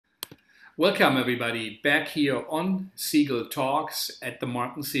Welcome, everybody, back here on Segal Talks at the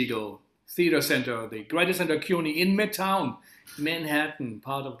Martin Segal Theatre Center, the greatest center CUNY in Midtown Manhattan,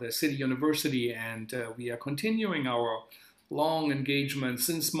 part of the City University. And we are continuing our long engagement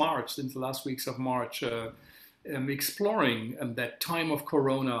since March, since the last weeks of March, exploring that time of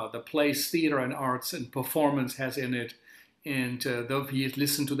Corona, the place theater and arts and performance has in it. And we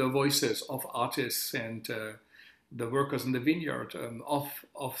listen to the voices of artists and the workers in the vineyard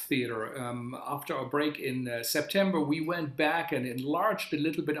of theater. After our break in September, we went back and enlarged a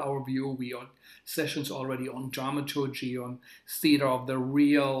little bit our view. We had sessions already on dramaturgy, on theater of the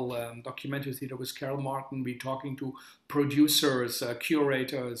real, documentary theater with Carol Martin. We're talking to producers,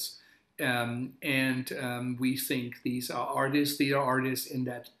 curators, and we think these are artists, theater artists in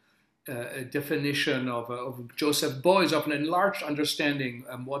that definition of Joseph Beuys, of an enlarged understanding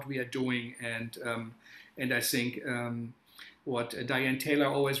what we are doing, and I think what Diane Taylor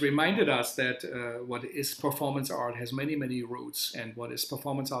always reminded us, that what is performance art has many, many roots, and what is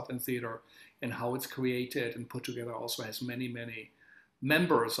performance art in theater and how it's created and put together also has many, many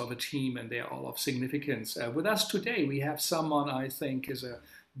members of a team, and they are all of significance. With us today, we have someone I think is a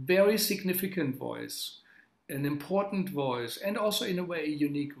very significant voice, an important voice, and also in a way a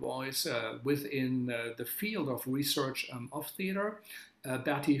unique voice within the field of research of theater.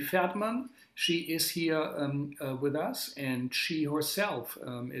 Bertie Ferdman. She is here with us, and she herself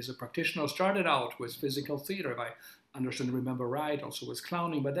is a practitioner. Started out with physical theater, if I understand and remember right, also with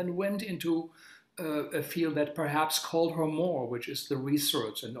clowning, but then went into a field that perhaps called her more, which is the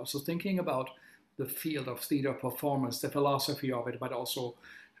research, and also thinking about the field of theater performance, the philosophy of it, but also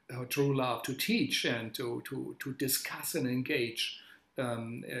her true love to teach and to discuss and engage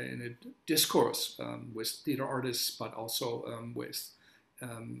in a discourse with theater artists, but also with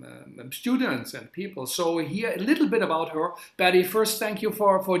students and people. So here a little bit about her. Betty, first, thank you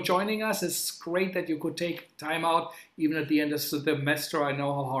for joining us. It's great that you could take time out, even at the end of the semester. I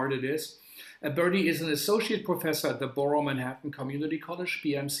know how hard it is. Bertie is an associate professor at the Borough Manhattan Community College,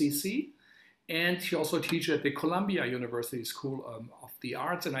 BMCC, and she also teaches at the Columbia University School of the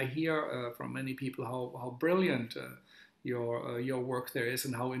Arts. And I hear from many people how brilliant your work there is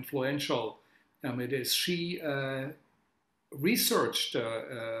and how influential it is. She researched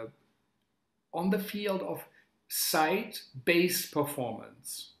on the field of site-based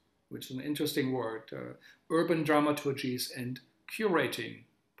performance, which is an interesting word, urban dramaturgies and curating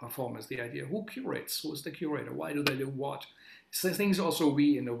performance, the idea who curates, who is the curator, why do they do what. So things also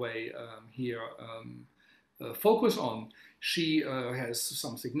we, in a way, here focus on. She has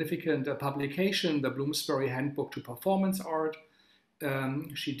some significant publication, the Bloomsbury Handbook to Performance Art.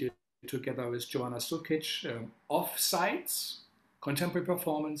 She did together with Joanna Sukic, off-sites, contemporary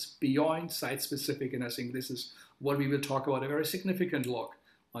performance, beyond site-specific, and I think this is what we will talk about, a very significant look,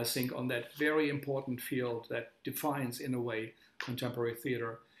 I think, on that very important field that defines, in a way, contemporary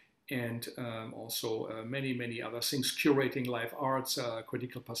theater, and also many, many other things, curating live arts,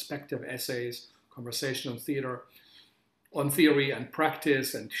 critical perspective, essays, conversation on theater, on theory and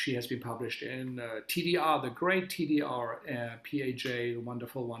practice, and she has been published in TDR, the great TDR, PAJ, the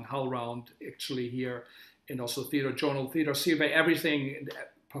wonderful one, HowlRound, actually here, and also Theater Journal, Theater Survey, everything,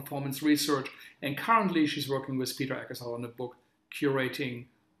 performance research. And currently she's working with Peter Eckersall on a book, Curating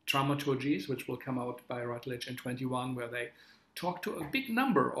Dramaturgies, which will come out by Routledge in 21, where they talk to a big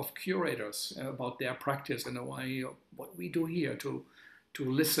number of curators about their practice and why, what we do here to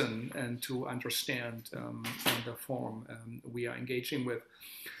listen and to understand the form we are engaging with.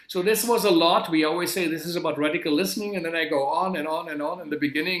 So this was a lot. We always say this is about radical listening, and then I go on and on and on in the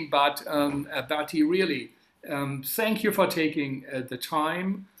beginning. But Bertie, really, thank you for taking the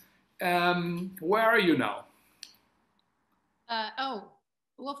time. Where are you now?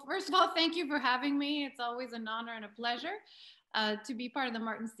 Well, first of all, thank you for having me. It's always an honor and a pleasure to be part of the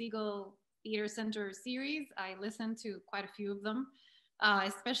Martin Segal Theatre Center series. I listen to quite a few of them.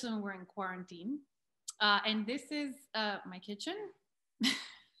 Especially when we're in quarantine. And this is my kitchen.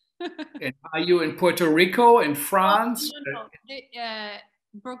 And are you in Puerto Rico, in France? No.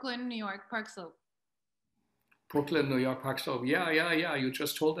 Brooklyn, New York, Park Slope. Brooklyn, New York, Park Slope. Yeah. You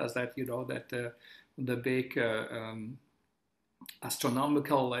just told us that, that the big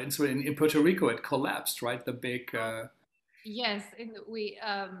astronomical incident in Puerto Rico, it collapsed, right? The big... Yes,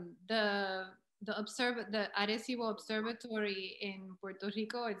 the Arecibo Observatory in Puerto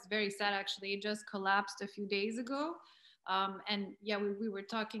Rico, it's very sad actually. It just collapsed a few days ago. And yeah, we were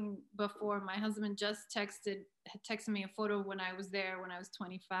talking before. My husband just texted me a photo when I was there when I was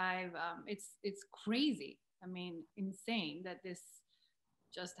 25. It's crazy. I mean, insane that this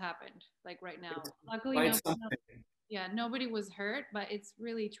just happened, like right now. Luckily, nobody was hurt, but it's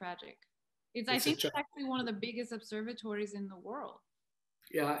really tragic. I think it's actually one of the biggest observatories in the world.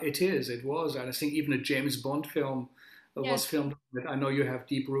 Yeah, it is. It was. And I think even a James Bond film was filmed. I know you have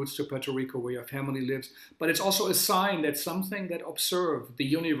deep roots to Puerto Rico where your family lives, but it's also a sign that something that observed the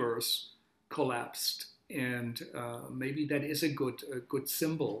universe collapsed. And maybe that is a good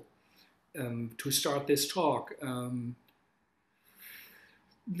symbol to start this talk.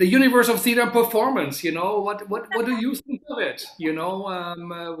 The universe of theater and performance, what do you think of it?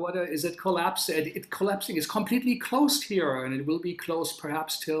 What is it collapsing? It's completely closed here, and it will be closed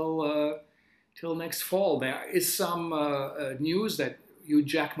perhaps till next fall. There is some news that Hugh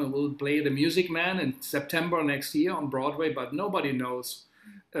Jackman will play the Music Man in September next year on Broadway, but nobody knows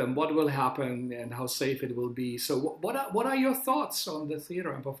what will happen and how safe it will be. So what are your thoughts on the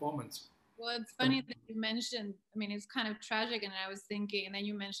theater and performance? Well, it's funny that you mentioned, I mean, it's kind of tragic. And I was thinking, and then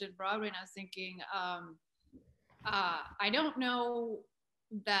you mentioned Broadway, and I was thinking, I don't know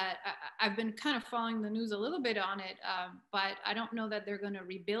that I've been kind of following the news a little bit on it, but I don't know that they're going to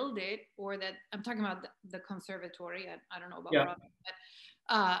rebuild it, or that I'm talking about the conservatory. I don't know about Broadway,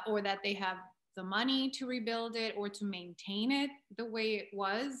 but, or that they have the money to rebuild it or to maintain it the way it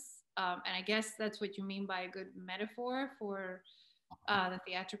was. And I guess that's what you mean by a good metaphor for the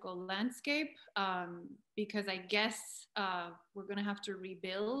theatrical landscape, because I guess we're going to have to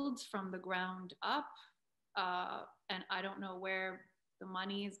rebuild from the ground up, and I don't know where the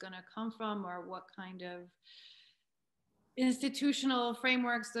money is going to come from or what kind of institutional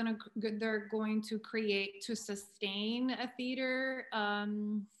frameworks they're going to create to sustain a theater,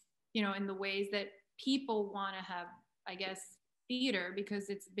 in the ways that people want to have, I guess, theater, because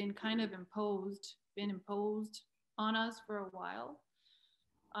it's been kind of imposed on us for a while.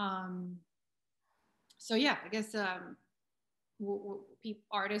 So yeah, I guess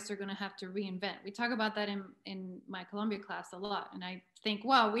artists are going to have to reinvent. We talk about that in my Columbia class a lot, and I think,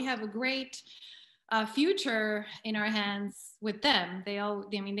 wow, we have a great future in our hands with them.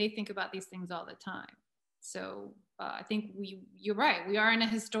 They think about these things all the time. So I think you're right. We are in a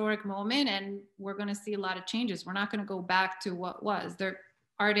historic moment, and we're going to see a lot of changes. We're not going to go back to what was.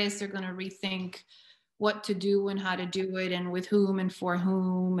 Artists are going to rethink what to do and how to do it, and with whom and for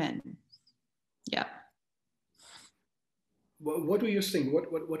whom, and yeah. What do you think?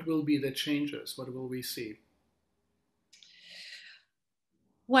 What will be the changes? What will we see?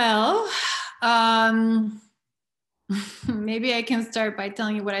 Well, maybe I can start by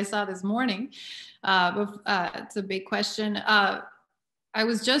telling you what I saw this morning. It's a big question. I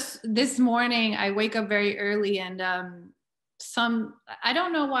was just this morning, I wake up very early, and I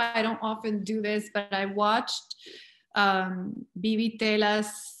don't know why I don't often do this, but I watched Bibi Telas.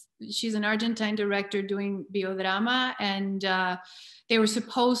 She's an Argentine director doing biodrama, and they were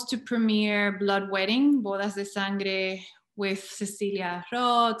supposed to premiere Blood Wedding, Bodas de Sangre, with Cecilia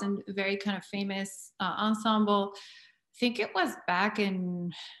Roth and a very kind of famous ensemble. I think it was back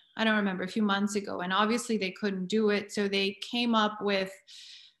in, I don't remember, a few months ago, and obviously they couldn't do it. So they came up with,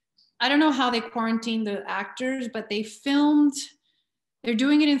 I don't know how they quarantined the actors, but they're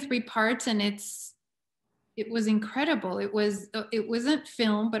doing it in 3 parts, and it was incredible. It wasn't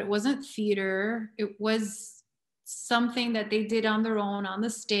film, but it wasn't theater. It was something that they did on their own on the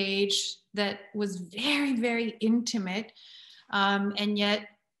stage that was very, very intimate. And yet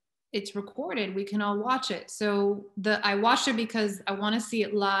it's recorded. We can all watch it. So I watched it because I want to see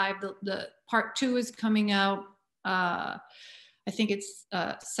it live. The part 2 is coming out. I think it's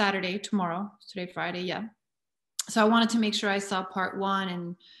Saturday, tomorrow. Today, Friday, yeah. So I wanted to make sure I saw part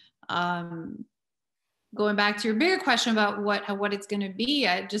 1. And going back to your bigger question about what it's going to be,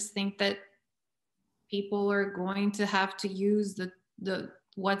 I just think that people are going to have to use the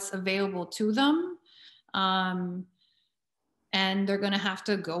what's available to them, and they're going to have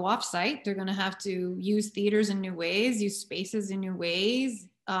to go off site. They're going to have to use theaters in new ways, use spaces in new ways,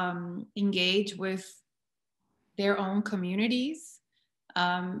 engage with their own communities,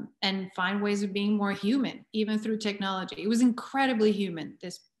 and find ways of being more human, even through technology. It was incredibly human,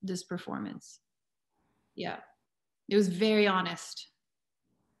 this performance. Yeah, it was very honest.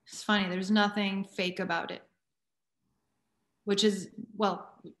 It's funny, there's nothing fake about it, which is, well,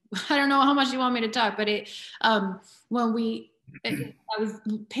 I don't know how much you want me to talk, but I was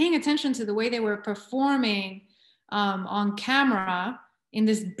paying attention to the way they were performing on camera in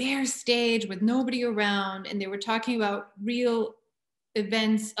this bare stage with nobody around, and they were talking about real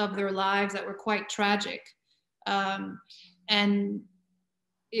events of their lives that were quite tragic, and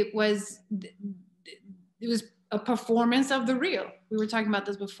it was a performance of the real. We were talking about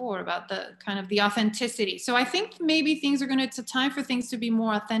this before, about the kind of the authenticity. So I think maybe it's a time for things to be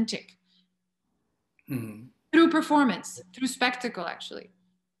more authentic. Through performance, through spectacle, actually.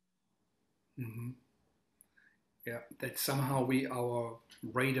 Mhm. Yeah, that somehow our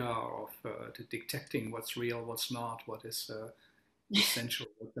radar of detecting what's real, what's not, what is essential,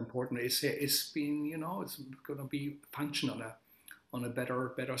 what's important is being, it's going to be function on a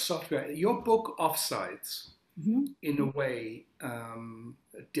better software. Your book Offsites, in a way,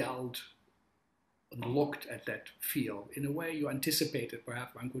 dealt and looked at that field in a way you anticipated.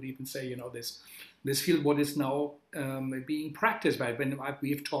 Perhaps one could even say, this field what is now being practiced by.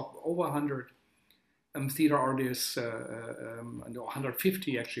 We've talked over 100 theater artists,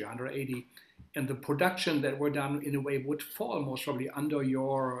 150 actually, 180, and the production that were done in a way would fall most probably under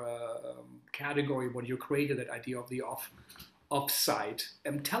your category, what you created, that idea of the off-site.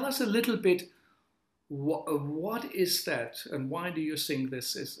 Tell us a little bit, what is that, and why do you think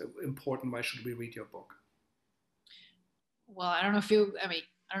this is important? Why should we read your book? Well, I don't know if you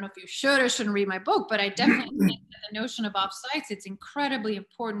should or shouldn't read my book, but I definitely think that the notion of offsites, it's incredibly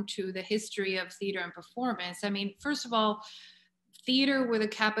important to the history of theater and performance. I mean, first of all, theater with a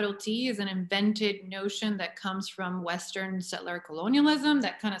capital T is an invented notion that comes from Western settler colonialism,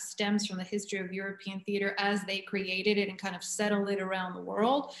 that kind of stems from the history of European theater as they created it and kind of settled it around the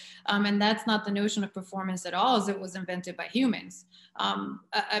world. And that's not the notion of performance at all, as it was invented by humans.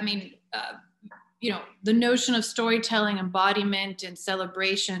 The notion of storytelling, embodiment, and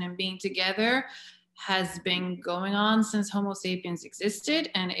celebration and being together has been going on since Homo sapiens existed,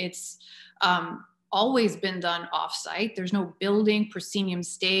 and it's always been done off-site. There's no building, proscenium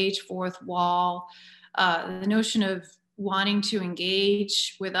stage, fourth wall. The notion of wanting to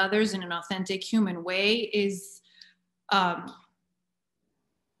engage with others in an authentic human way is a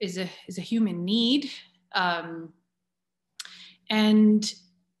human need, and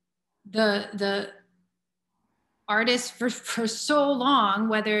the artists for so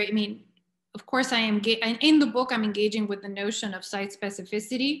long, of course in the book I'm engaging with the notion of site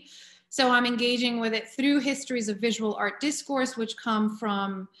specificity. So I'm engaging with it through histories of visual art discourse, which come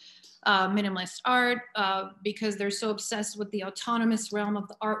from minimalist art, because they're so obsessed with the autonomous realm of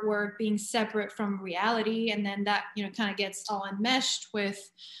the artwork being separate from reality. And then that, kind of gets all enmeshed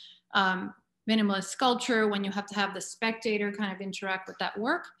with minimalist sculpture, when you have to have the spectator kind of interact with that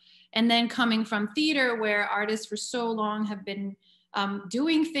work. And then coming from theater, where artists for so long have been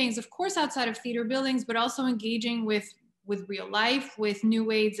doing things, of course, outside of theater buildings, but also engaging with real life, with new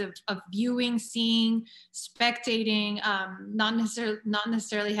ways of viewing, seeing, spectating, not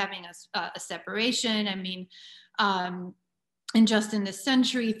necessarily having a separation. I mean, and just in this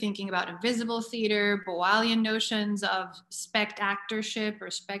century, thinking about invisible theater, Boalian notions of spect-actorship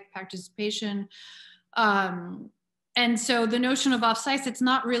or spect participation. And so the notion of offsites, it's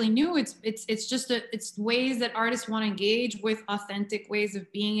not really new. It's just it's ways that artists want to engage with authentic ways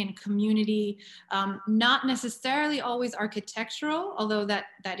of being in community, not necessarily always architectural, although that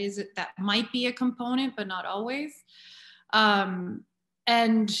might be a component, but not always. And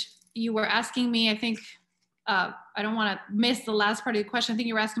you were asking me, I think, I don't want to miss the last part of the question. I think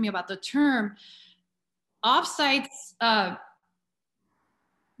you were asking me about the term. Offsites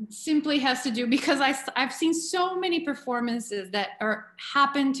simply has to do, because I've seen so many performances that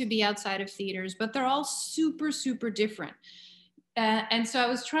happen to be outside of theaters, but they're all super, super different. And so I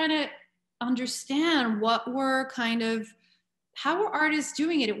was trying to understand how were artists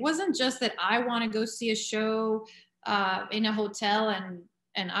doing it? It wasn't just that I want to go see a show in a hotel and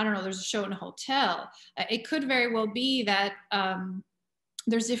I don't know, there's a show in a hotel. It could very well be that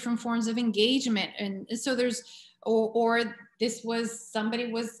there's different forms of engagement. And so or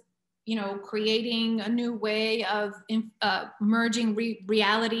somebody was, creating a new way of merging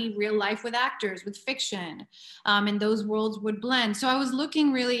reality, real life with actors, with fiction, and those worlds would blend. So I was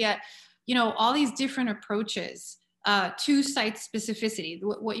looking really at, all these different approaches to site specificity,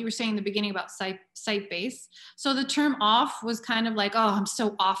 what you were saying in the beginning about site base. So the term off was kind of like, oh, I'm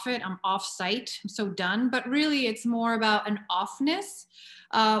so off it, I'm off site, I'm so done. But really it's more about an offness,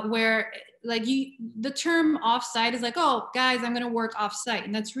 where the term off site is like, oh guys, I'm going to work off site.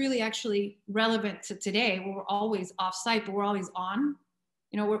 And that's really actually relevant to today, where we're always off site, but we're always on,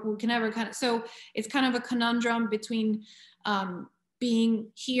 we can never so it's kind of a conundrum between being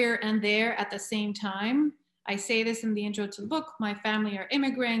here and there at the same time. I say this in the intro to the book. My family are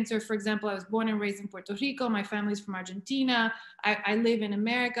immigrants, or for example, I was born and raised in Puerto Rico. My family's from Argentina. I live in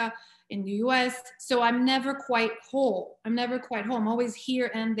America, in the US. So I'm never quite whole. I'm always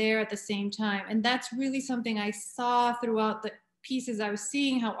here and there at the same time. And that's really something I saw throughout the pieces. I was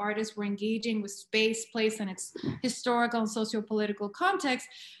seeing how artists were engaging with space, place, and its historical and socio-political context,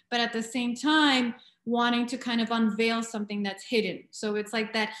 but at the same time, wanting to kind of unveil something that's hidden. So it's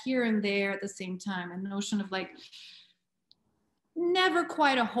like that here and there at the same time, a notion of like never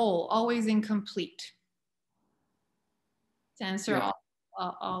quite a whole, always incomplete. To answer Yeah.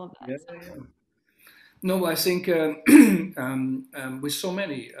 all of that. Yeah, yeah. No, I think with so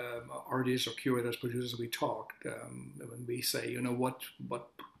many artists or curators, producers, we talk when we say, you know,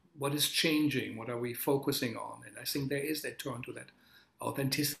 what is changing, what are we focusing on, and I think there is that turn to that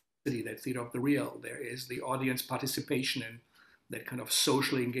authenticity, that theater of the real. There is the audience participation in that kind of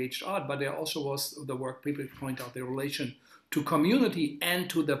socially engaged art, but there also was the work people point out the relation to community and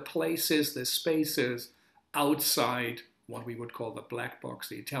to the places, the spaces outside what we would call the black box,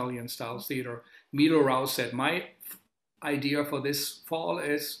 the Italian style theater. Milo Rouse said, my idea for this fall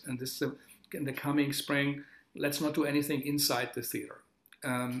is, and this in the coming spring, let's not do anything inside the theater.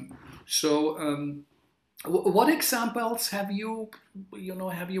 What examples have you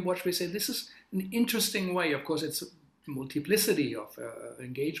watched? We say this is an interesting way. Of course, it's a multiplicity of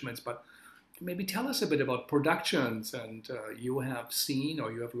engagements, but maybe tell us a bit about productions and you have seen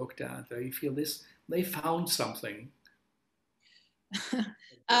or you have looked at. You feel this they found something.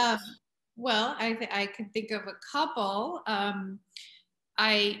 Well, I could think of a couple.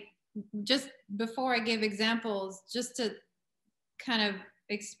 I just before I give examples, just to kind of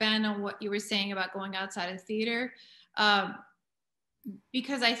expand on what you were saying about going outside of theater,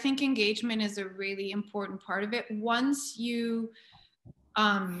 because I think engagement is a really important part of it. Once you,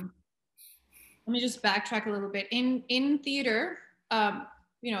 let me just backtrack a little bit. In theater,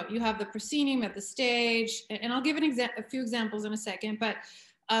 you know, you have the proscenium at the stage, and I'll give a few examples in a second, but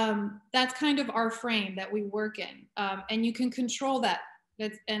that's kind of our frame that we work in, and you can control that.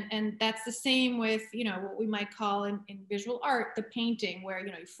 And that's the same with, you know, what we might call in visual art, the painting, where,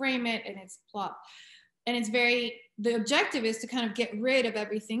 you know, you frame it and it's plop. And it's the objective is to kind of get rid of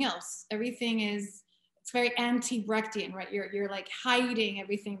everything else. It's very anti-Brechtian, right? You're like hiding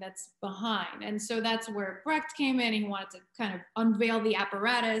everything that's behind. And so that's where Brecht came in. He wanted to kind of unveil the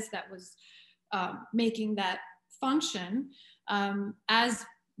apparatus that was making that function, as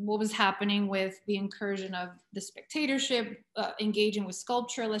what was happening with the incursion of the spectatorship, engaging with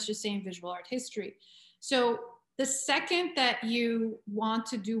sculpture, let's just say in visual art history. So the second that you want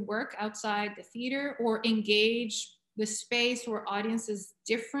to do work outside the theater or engage the space or audiences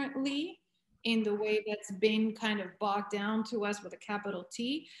differently in the way that's been kind of bogged down to us with a capital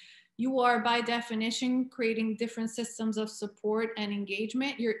T, you are by definition creating different systems of support and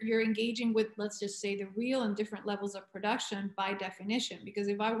engagement. You're engaging with, let's just say, the real and different levels of production by definition. Because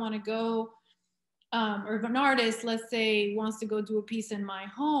if I want to go, or if an artist, let's say, wants to go do a piece in my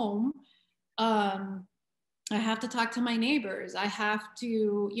home, I have to talk to my neighbors. I have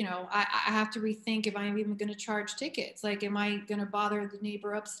to, you know, I have to rethink if I'm even going to charge tickets. Like, am I going to bother the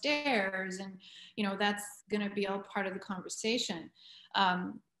neighbor upstairs? And, you know, that's going to be all part of the conversation.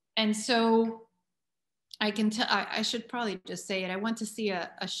 And so I can tell, I should probably just say it. I went to see a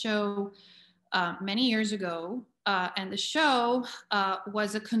show many years ago, and the show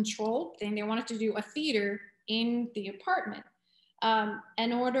was a controlled thing. They wanted to do a theater in the apartment. And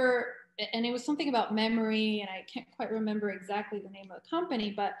it was something about memory, and I can't quite remember exactly the name of the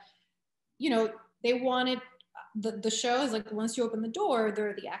company, but, you know, they wanted, the show is like, once you open the door, there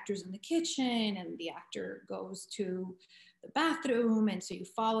are the actors in the kitchen, and the actor goes to the bathroom, and so you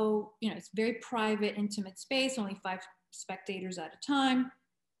follow, you know, it's very private, intimate space, only 5 spectators at a time.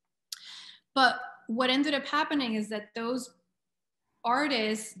 But what ended up happening is that those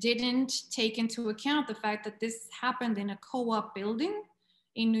artists didn't take into account the fact that this happened in a co-op building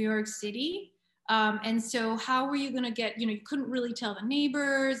in New York City. And so how were you going to get, you know, you couldn't really tell the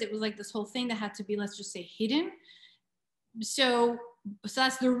neighbors. It was like this whole thing that had to be, let's just say, hidden. So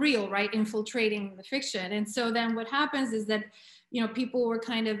that's the real, right? Infiltrating the fiction. And so then what happens is that, you know, people were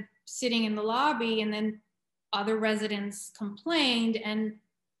kind of sitting in the lobby, and then other residents complained, and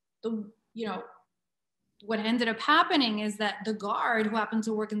you know, what ended up happening is that the guard who happened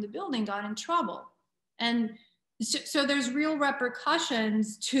to work in the building got in trouble. And so there's real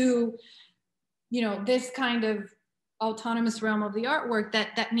repercussions to, you know, this kind of autonomous realm of the artwork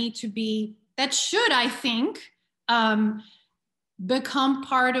that need to be, that should, I think, become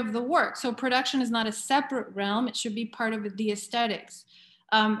part of the work. So production is not a separate realm. It should be part of the aesthetics.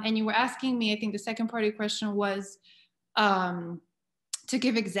 And you were asking me, I think the second part of your question was to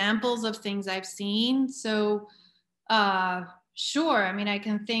give examples of things I've seen. So sure, I mean, I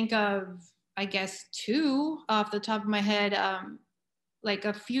can think of, I guess, 2 off the top of my head. Like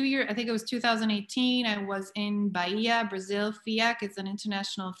a few years, I think it was 2018, I was in Bahia, Brazil, FIAC. It's an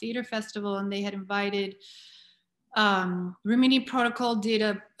international theater festival, and they had invited, Rimini Protocol did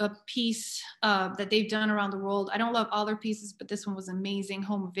a piece that they've done around the world. I don't love all their pieces, but this one was amazing,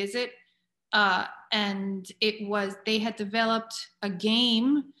 Home Visit. And they had developed a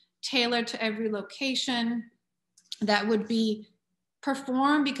game tailored to every location that would be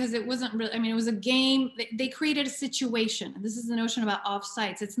performed, because it wasn't really, I mean, it was a game. They created a situation. And this is the notion about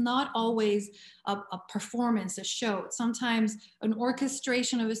offsites. It's not always a performance, a show. It's sometimes an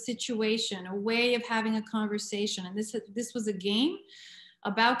orchestration of a situation, a way of having a conversation. And this was a game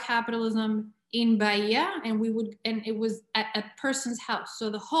about capitalism in Bahia, and it was at a person's house. So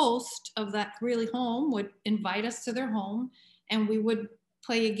the host of that really home would invite us to their home, and we would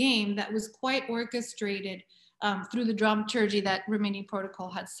play a game that was quite orchestrated through the dramaturgy that Rimini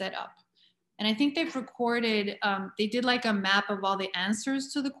Protocol had set up. And I think they've recorded, they did like a map of all the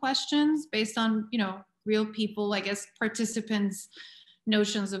answers to the questions based on, you know, real people, I guess, participants'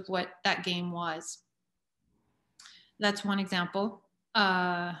 notions of what that game was. That's one example.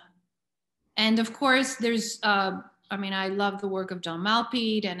 And of course, there's, I mean, I love the work of John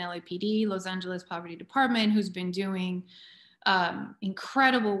Malpede and LAPD, Los Angeles Poverty Department, who's been doing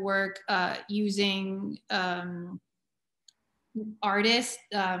incredible work using artists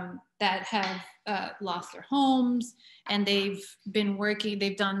that have lost their homes, and they've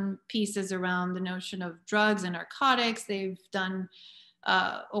done pieces around the notion of drugs and narcotics. They've done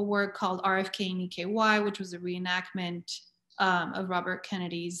a work called RFK and EKY, which was a reenactment of Robert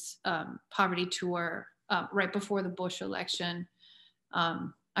Kennedy's poverty tour right before the Bush election.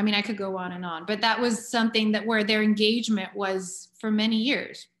 I mean, I could go on and on, but that was something where their engagement was for many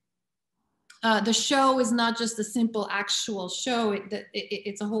years. The show is not just a simple actual show.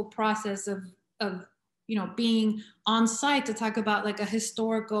 It's a whole process of you know, being on site to talk about like a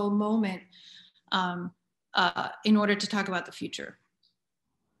historical moment in order to talk about the future.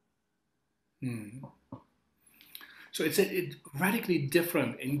 Hmm. So it's a radically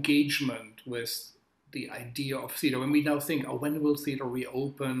different engagement with the idea of theater. When we now think, oh, when will theater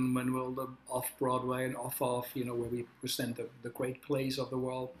reopen? When will the off-Broadway and off, you know, where we present the great plays of the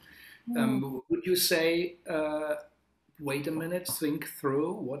world? Would you say, wait a minute, think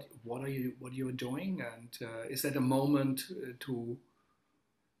through what you're doing, and is that a moment to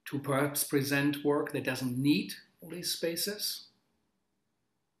perhaps present work that doesn't need all these spaces?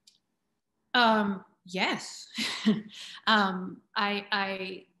 Yes.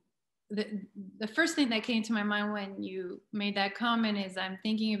 The first thing that came to my mind when you made that comment is I'm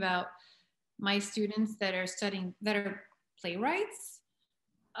thinking about my students that are playwrights,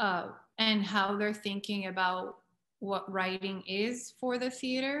 and how they're thinking about what writing is for the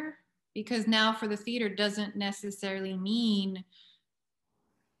theater, because now for the theater doesn't necessarily mean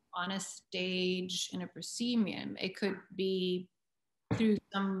on a stage in a proscenium. It could be through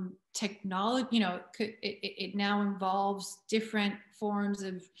some technology, you know, it now involves different forms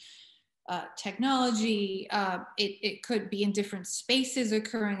of technology. It could be in different spaces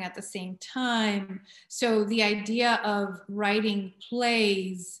occurring at the same time. So the idea of writing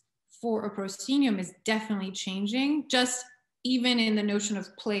plays for a proscenium is definitely changing. Just even in the notion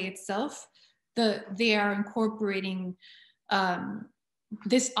of play itself, they are incorporating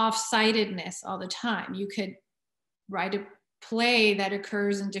this off-sidedness all the time. You could write a play that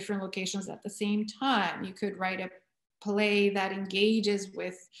occurs in different locations at the same time. You could write a play that engages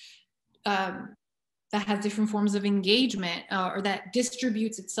with, that has different forms of engagement, or that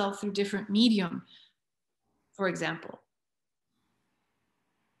distributes itself through different medium, for example.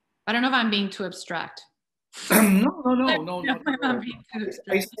 I don't know if I'm being too abstract. No.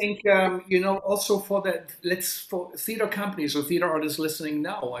 I think, you know, also for theater companies or theater artists listening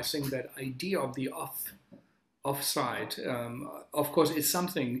now, I think that idea of the offsite, of course, is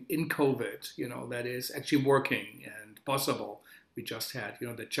something in COVID, you know, that is actually working and possible. We just had, you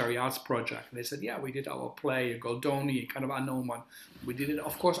know, the Cherry Arts Project, and they said, yeah, we did our play, a Goldoni, kind of unknown one. We did it,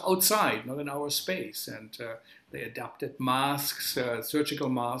 of course, outside, not in our space, and they adapted masks, surgical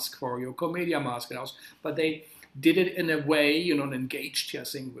mask for your commedia mask, and else, but they did it in a way, you know, engaged, I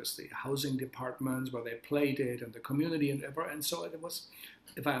think, with the housing departments where they played it and the community and so it was,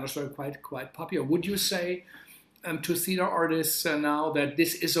 if I understand, quite popular. Would you say to theater artists now that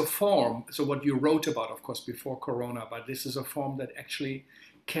this is a form, so what you wrote about, of course, before Corona, but this is a form that actually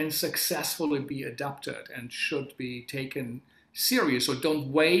can successfully be adapted and should be taken serious? So don't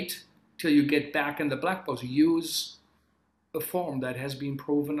wait till you get back in the black box. Use a form that has been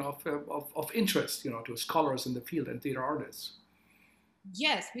proven of interest, you know, to scholars in the field and theater artists.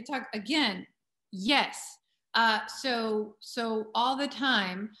 Yes, we talk again. Yes. So all the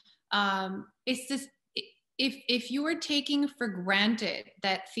time, it's this. If you are taking for granted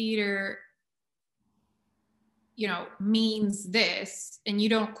that theater, you know, means this, and you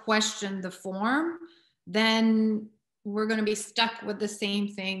don't question the form, then we're going to be stuck with the same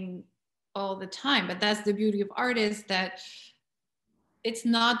thing all the time. But that's the beauty of art, is that it's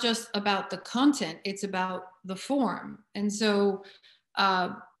not just about the content, it's about the form. And so,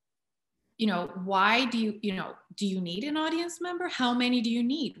 why do do you need an audience member? How many do you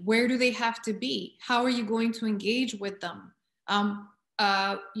need? Where do they have to be? How are you going to engage with them? And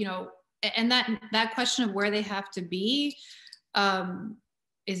that question of where they have to be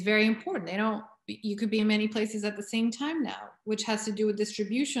is very important. You could be in many places at the same time now, which has to do with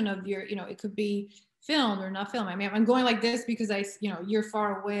distribution of your, it could be filmed or not filmed. I mean, I'm going like this because you're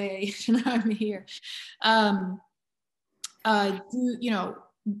far away and I'm here.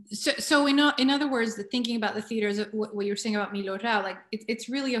 So in other words, the thinking about the theater is what you're saying about Milorá, like it's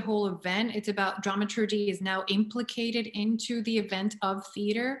really a whole event. It's about dramaturgy is now implicated into the event of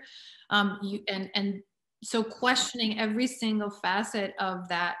theater. So questioning every single facet of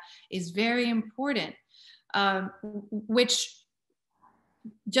that is very important, which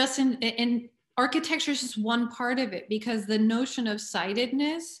just in architecture is just one part of it, because the notion of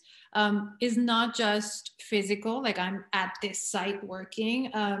sightedness is not just physical, like I'm at this site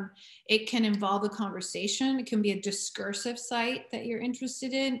working. It can involve a conversation. It can be a discursive site that you're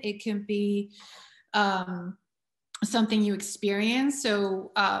interested in. It can be something you experience.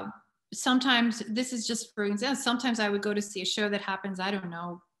 So sometimes, this is just for example, sometimes I would go to see a show that happens, I don't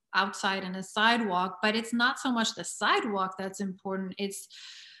know, outside in a sidewalk, but it's not so much the sidewalk that's important. It's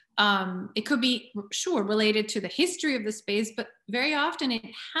it could be, sure, related to the history of the space, but very often it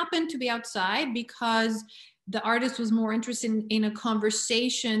happened to be outside because the artist was more interested in a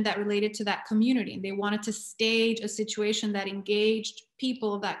conversation that related to that community. And they wanted to stage a situation that engaged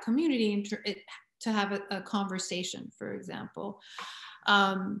people of that community to have a conversation, for example.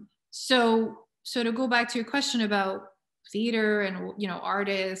 So to go back to your question about theater and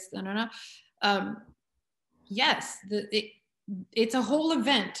artists, yes, it's a whole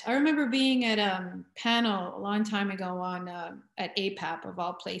event. I remember being at a panel a long time ago on at APAP of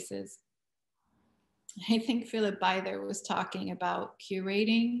all places. I think Philip Byther was talking about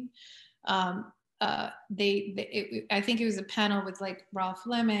curating. I think it was a panel with like Ralph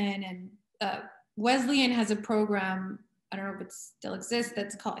Lemon, and Wesleyan has a program. I don't know if it still exists.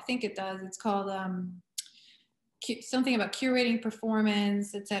 That's called, I think it does. It's called something about curating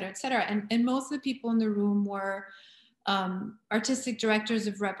performance, et cetera, et cetera. And most of the people in the room were artistic directors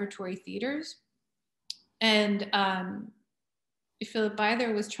of repertory theaters. And Philip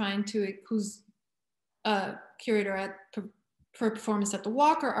Byther was trying to, who's a curator for performance at the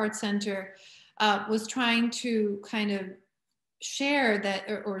Walker Art Center, was trying to kind of share that,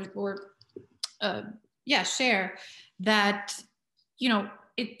 share that,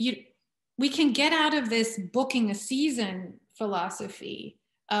 we can get out of this booking a season philosophy.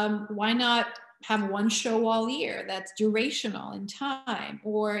 Why not have one show all year that's durational in time?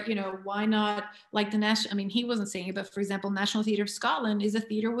 Or, why not, like the national, I mean, he wasn't saying it, but for example, National Theatre of Scotland is a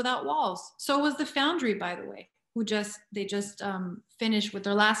theatre without walls. So was the Foundry, by the way, they just finished with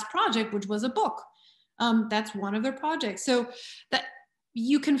their last project, which was a book. That's one of their projects. So that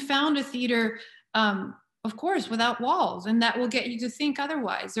you can found a theater, of course, without walls, and that will get you to think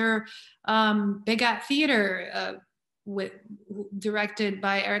otherwise. Or Begat Theater, directed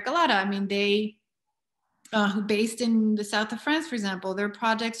by Eric Alada. I mean, they based in the south of France, for example, their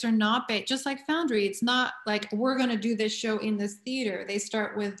projects are not based, just like Foundry. It's not like we're going to do this show in this theater. They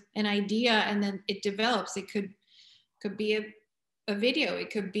start with an idea and then it develops. It could be a video.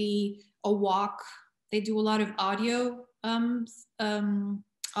 It could be a walk. They do a lot of audio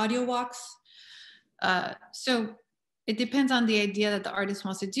walks. So it depends on the idea that the artist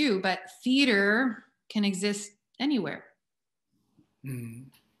wants to do, but theater can exist anywhere. Mm.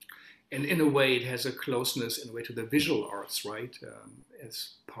 And in a way, it has a closeness in a way to the visual arts, right?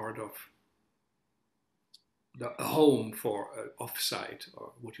 As part of the home for offsite,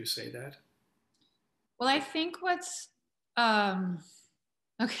 or would you say that? Well, I think what's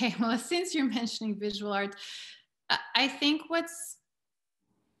okay. Well, since you're mentioning visual arts, I think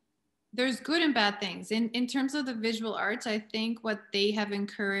there's good and bad things in terms of the visual arts. I think what they have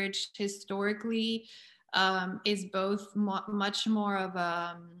encouraged historically is both much more of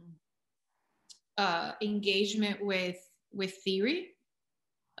engagement with theory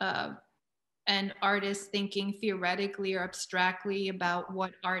and artists thinking theoretically or abstractly about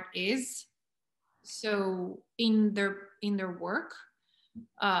what art is. So in their work,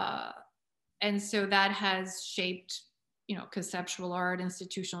 and so that has shaped, conceptual art,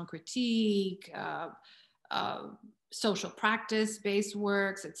 institutional critique, social practice-based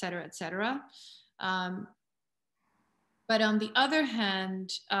works, et cetera, et cetera. But on the other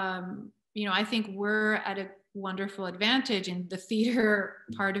hand, I think we're at wonderful advantage in the theater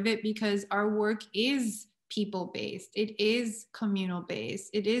part of it, because our work is people-based, it is communal-based,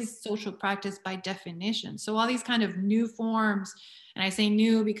 it is social practice by definition. So all these kind of new forms, and I say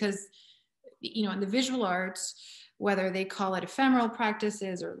new because, you know, in the visual arts, whether they call it ephemeral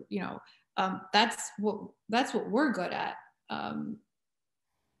practices or, you know, that's what we're good at.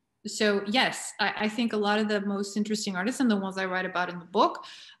 So yes, I think a lot of the most interesting artists, and the ones I write about in the book,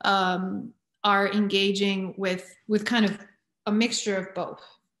 are engaging with kind of a mixture of both,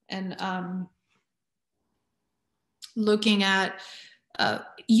 and looking at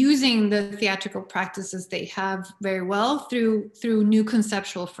using the theatrical practices they have very well through new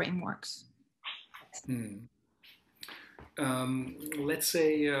conceptual frameworks. Let's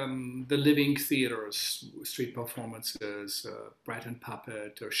say the living theaters, street performances, Bread and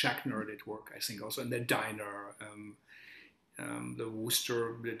Puppet, or Shackner did work, I think, also in the diner. The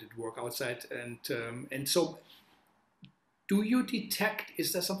Wooster did work outside, and so. Do you detect?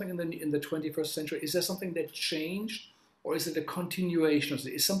 Is there something in the 21st century? Is there something that changed, or is it a continuation?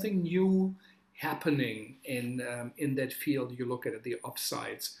 Is something new happening in that field? You look at the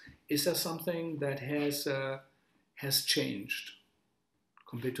offsites. Is there something that has changed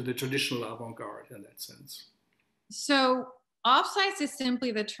compared to the traditional avant-garde in that sense? So offsites is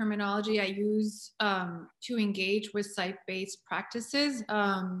simply the terminology I use to engage with site-based practices.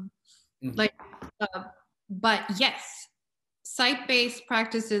 But yes, site-based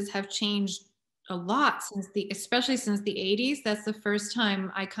practices have changed a lot especially since the 80s. That's the first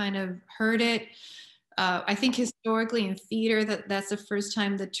time I kind of heard it. I think historically in theater, that's the first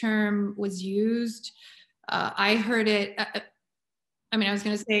time the term was used. I heard it, I mean, I was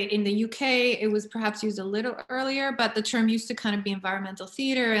going to say in the UK, it was perhaps used a little earlier, but the term used to kind of be environmental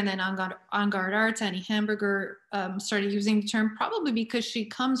theater, and then on-guard arts, Annie Hamburger started using the term, probably because she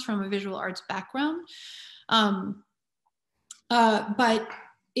comes from a visual arts background. But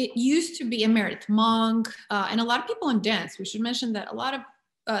it used to be Meredith Monk, and a lot of people in dance. We should mention that a lot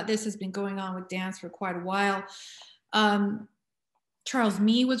of this has been going on with dance for quite a while. Charles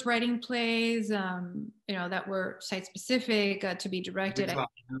Mee was writing plays, you know, that were site-specific to be directed.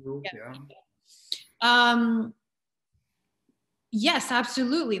 Yes,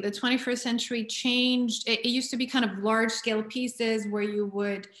 absolutely. The 21st century changed. It used to be kind of large-scale pieces where you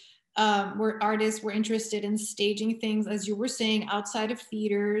would, where artists were interested in staging things, as you were saying, outside of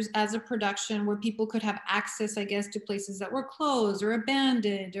theaters as a production, where people could have access, I guess, to places that were closed or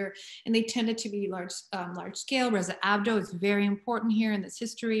abandoned, and they tended to be large scale. Reza Abdo is very important here in this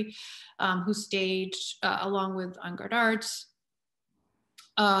history, who staged along with on-guard arts.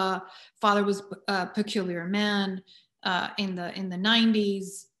 Father was a Peculiar Man in the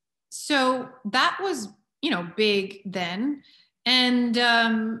 90s. So that was, you know, big then. And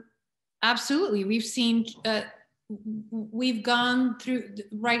absolutely, we've gone through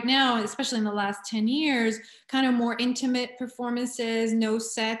right now, especially in the last 10 years, kind of more intimate performances, no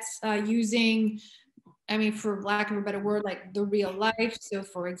sets, using, I mean, for lack of a better word, like the real life. So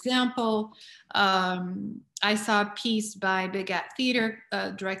for example, I saw a piece by Big At Theater,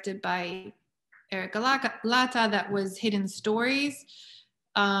 directed by Eric Lata, that was Hidden Stories,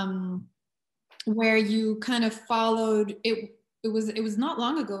 where you kind of followed it. It was not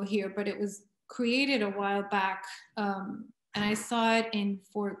long ago here, but it was created a while back, and I saw it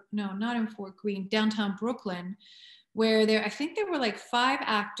not in Fort Greene, downtown Brooklyn, where I think there were like 5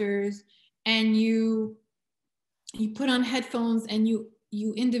 actors, and you put on headphones and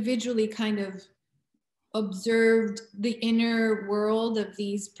you individually kind of observed the inner world of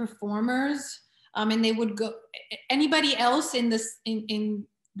these performers, and they would go. Anybody else in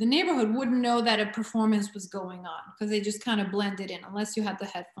the neighborhood wouldn't know that a performance was going on, because they just kind of blended in unless you had the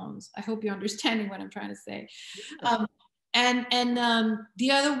headphones. I hope you're understanding what I'm trying to say. And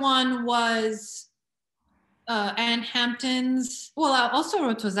the other one was Anne Hampton's. Well, also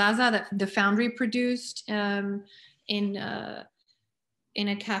Rotozaza that the Foundry produced in a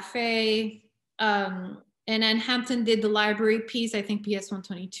cafe. And Anne Hampton did the library piece. I think PS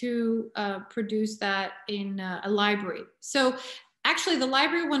 122 produced that in a library. So actually, the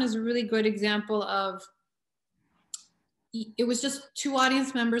library one is a really good example of, it was just 2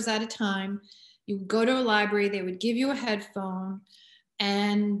 audience members at a time. You would go to a library, they would give you a headphone,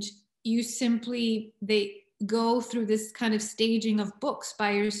 and they go through this kind of staging of books by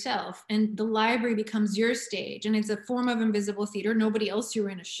yourself, and the library becomes your stage, and it's a form of invisible theater. Nobody else, you're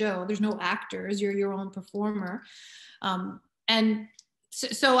in a show. There's no actors, you're your own performer. And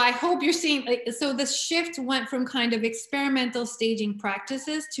so I hope you're seeing, so the shift went from kind of experimental staging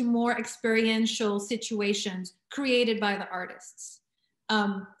practices to more experiential situations created by the artists.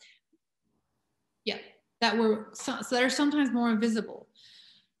 Yeah. that are sometimes more invisible,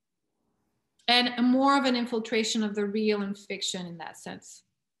 and more of an infiltration of the real and fiction in that sense.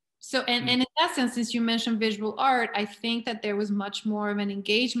 So, and in that sense, since you mentioned visual art, I think that there was much more of an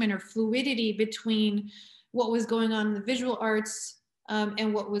engagement or fluidity between what was going on in the visual arts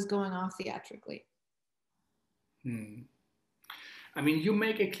and what was going on theatrically. I mean, you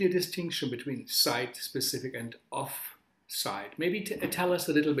make a clear distinction between site-specific and off-site. Maybe tell us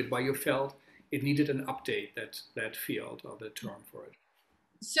a little bit why you felt it needed an update, that field or the term for it.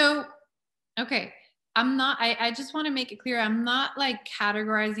 So, okay. I just want to make it clear, I'm not like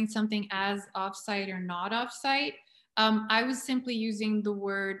categorizing something as offsite or not offsite. I was simply using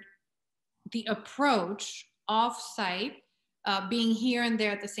the approach offsite, being here and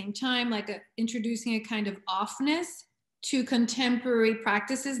there at the same time, like introducing a kind of offness to contemporary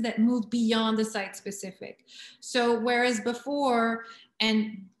practices that move beyond the site specific. So whereas before,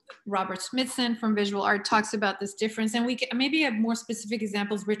 and Robert Smithson from Visual Art talks about this difference, and we can maybe have more specific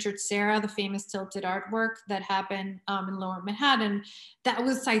examples. Richard Serra, the famous tilted artwork that happened in Lower Manhattan, that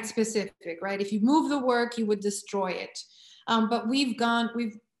was site specific, right? If you move the work, you would destroy it. But we've gone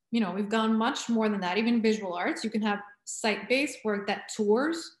much more than that. Even visual arts, you can have site-based work that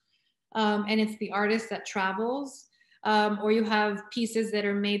tours, and it's the artist that travels, or you have pieces that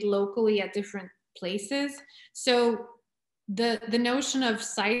are made locally at different places. So the notion of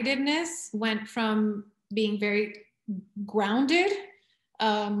sightedness went from being very grounded.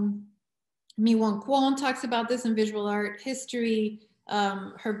 Mi Won Kwon talks about this in Visual Art History.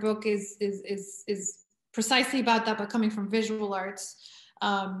 Her book is precisely about that, but coming from visual arts.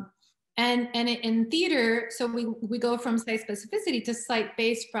 And in theater, so we go from site specificity to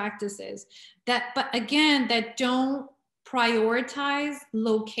site-based practices but again, that don't prioritize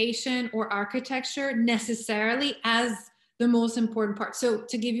location or architecture necessarily as the most important part. So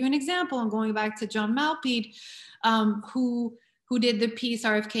to give you an example, I'm going back to John Malpede, who did the piece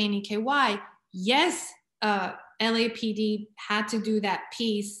RFK and EKY. Yes, LAPD had to do that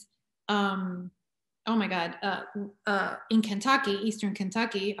piece. Oh my God, in Kentucky, Eastern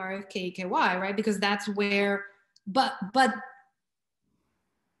Kentucky, RFK, EKY, right? Because that's where, but,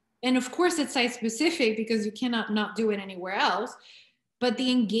 and of course it's site specific because you cannot not do it anywhere else. But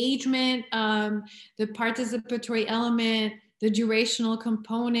the engagement, the participatory element, the durational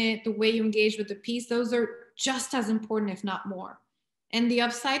component, the way you engage with the piece, those are just as important, if not more. And the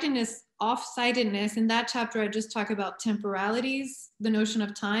off-sightedness, in that chapter, I just talk about temporalities, the notion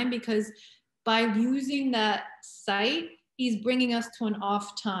of time, because by using that site, he's bringing us to an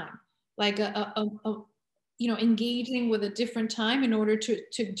off time, like engaging with a different time in order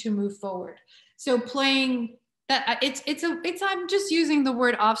to move forward. So playing that, I'm just using the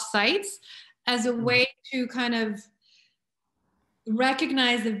word off sites as a way to kind of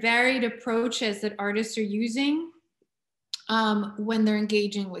recognize the varied approaches that artists are using when they're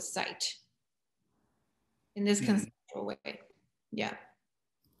engaging with site in this conceptual way. Yeah.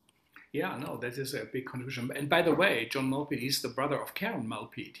 Yeah, no, that is a big contribution. And by the way, John Malpede is the brother of Karen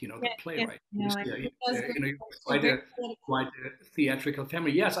Malpede, the playwright. Quite a theatrical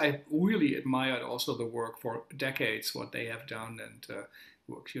family. Yes, I really admired also the work for decades, what they have done, and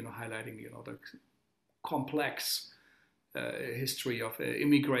works, highlighting, the complex history of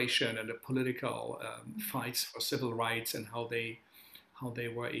immigration and the political fights for civil rights, and how they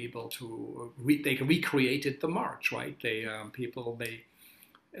were able to they recreated the march, right?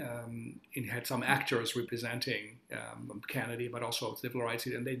 It had some actors representing Kennedy, but also civil rights,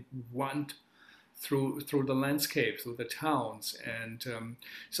 and they went through the landscape, through the towns, and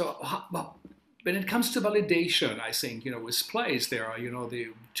when it comes to validation, I think with plays there are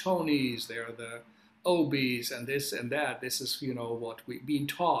the Tonys, there are the Obies, and this and that. This is what we've been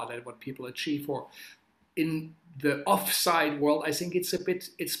taught and what people achieve for. In the off-site world, I think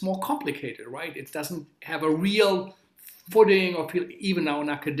it's more complicated, right? It doesn't have a real footing, or even now in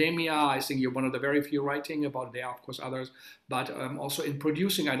academia, I think you're one of the very few writing about it. There are, of course, others, but also in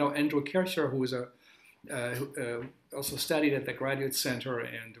producing. I know Andrew Kircher, who is also studied at the Graduate Center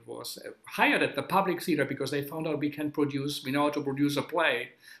and was hired at the Public Theater because they found out we know how to produce a play,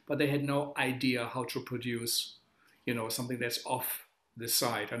 but they had no idea how to produce, something that's off the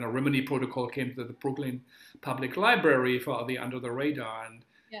site. And a Rimini Protocol came to the Brooklyn Public Library for the Under the Radar, and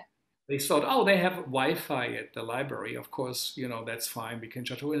they thought, oh, they have Wi-Fi at the library. Of course, that's fine. We can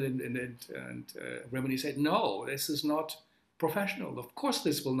chat to it. And Rimini said, no, this is not professional. Of course,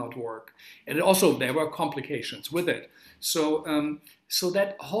 this will not work. And also, there were complications with it. So, so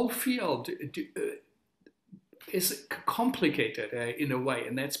that whole field is complicated in a way,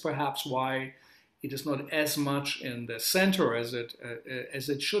 and that's perhaps why it is not as much in the center as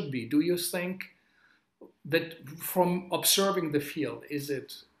it should be. Do you think? that from observing the field, is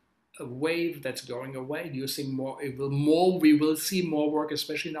it a wave that's going away? Do you think we will see more work,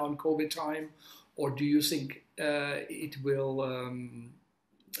 especially now in COVID time, or do you think it will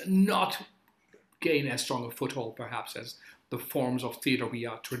not gain as strong a foothold, perhaps, as the forms of theater we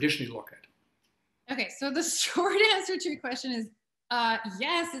are traditionally look at? Okay, so the short answer to your question is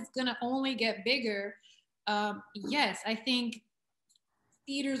yes, it's gonna only get bigger. Yes, I think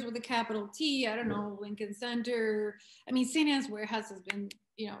theaters with a capital T, I don't know, Lincoln Center. I mean, St. Anne's Warehouse has been,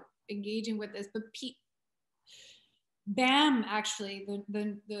 engaging with this, but BAM actually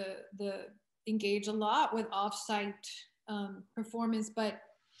the engage a lot with offsite performance, but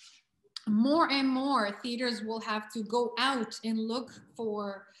more and more theaters will have to go out and look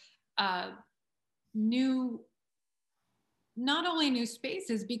for not only new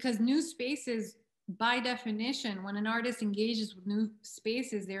spaces, because new spaces, by definition, when an artist engages with new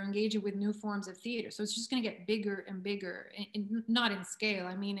spaces, they're engaging with new forms of theater. So it's just going to get bigger and bigger, and not in scale,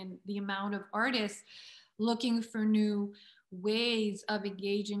 I mean in the amount of artists looking for new ways of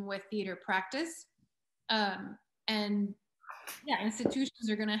engaging with theater practice. And yeah, institutions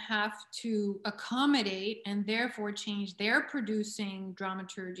are going to have to accommodate and therefore change their producing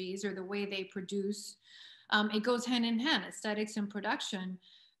dramaturgies or the way they produce. It goes hand in hand. Aesthetics and production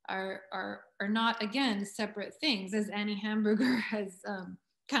are not, again, separate things, as Annie Hamburger has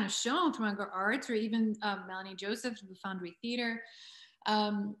kind of shown from Agro Arts, or even Melanie Joseph from the Foundry Theater.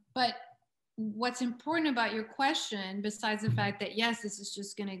 But what's important about your question, besides the fact that, yes, this is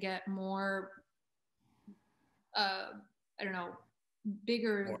just going to get more, I don't know,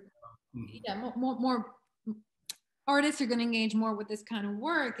 bigger, yeah, more artists are going to engage more with this kind of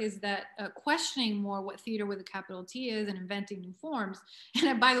work, is that questioning more what theater with a capital T is and inventing new forms.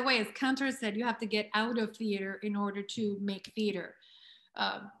 And by the way, as Cantor said, you have to get out of theater in order to make theater,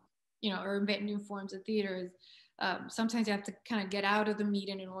 or invent new forms of theater. Sometimes you have to kind of get out of the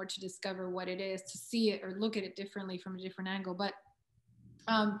medium in order to discover what it is, to see it or look at it differently from a different angle. But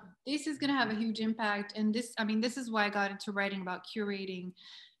this is going to have a huge impact. And this is why I got into writing about curating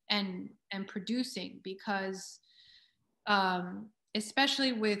and producing, because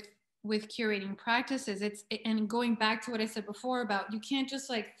especially with curating practices, and going back to what I said before about, you can't just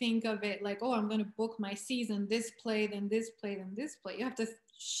like think of it like, oh, I'm going to book my season, this play, then this play, then this play. You have to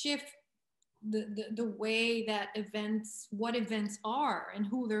shift the way that what events are and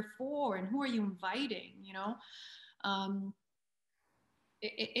who they're for and who are you inviting,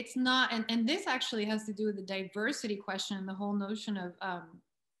 it's not, and this actually has to do with the diversity question and the whole notion of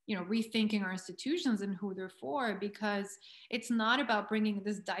rethinking our institutions and who they're for, because it's not about bringing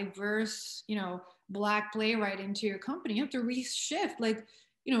this diverse Black playwright into your company. You have to reshift, like,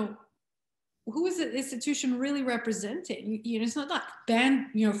 who is the institution really representing? It's not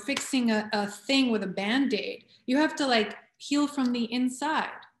fixing a thing with a band-aid. You have to like heal from the inside,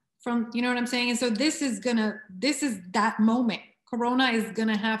 from, you know what I'm saying? And so this is that moment. Corona is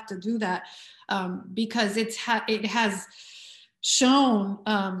gonna have to do that, because it has shown,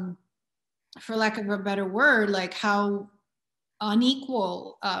 for lack of a better word, like how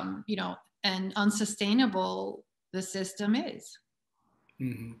unequal, and unsustainable the system is.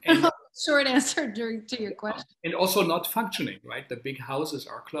 Mm-hmm. And short answer to your question. And also not functioning, right? The big houses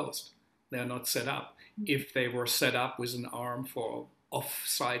are closed. They're not set up. If they were set up with an arm for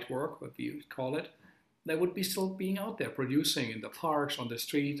off-site work, what we would call it, they would be still being out there producing in the parks, on the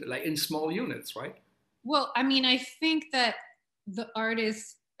street, like in small units, right? Well, I think that the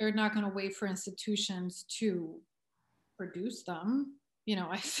artists are not going to wait for institutions to produce them.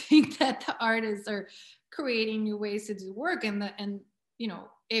 I think that the artists are creating new ways to do work, and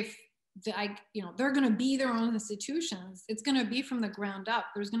if they're going to be their own institutions, it's going to be from the ground up.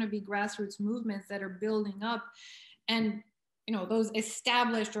 There's going to be grassroots movements that are building up, and those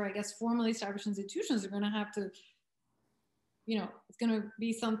established, or I guess formally established institutions are going to have to, it's going to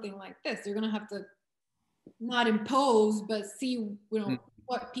be something like this. They're going to have to not impose, but see,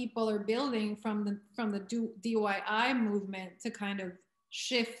 what people are building from the DIY movement to kind of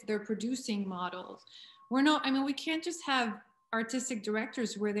shift their producing models. We can't just have artistic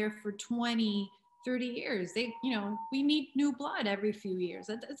directors who are there for 20, 30 years. We need new blood every few years.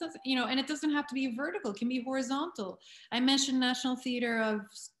 And it doesn't have to be vertical, it can be horizontal. I mentioned National Theatre of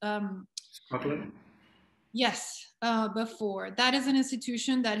Scotland. Yes, before. That is an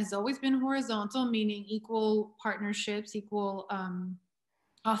institution that has always been horizontal, meaning equal partnerships, equal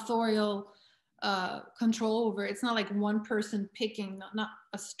authorial control over. It's not like one person picking, not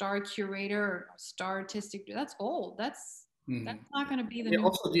a star curator or a star artistic. That's old. That's not going to be the. They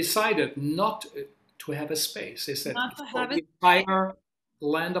also decided not to have a space. They said for the entire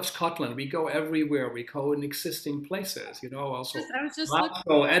land of Scotland. We go everywhere. We go in existing places, also I was just looking.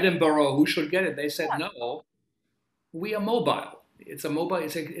 Glasgow, Edinburgh, who should get it? They said, no, we are mobile. It's an Mobile.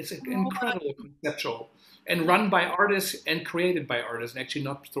 incredible conceptual and run by artists and created by artists, and actually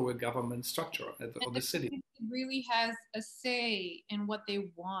not through a government structure of the city. It really has a say in what they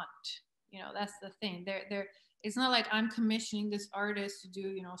want. That's the thing. It's not like I'm commissioning this artist to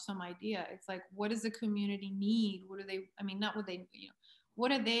do, some idea. It's like, what does the community need? What do they, I mean, not what they,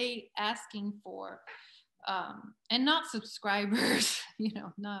 what are they asking for? And not subscribers,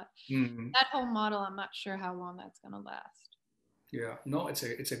 not that whole model. I'm not sure how long that's going to last. Yeah, no, it's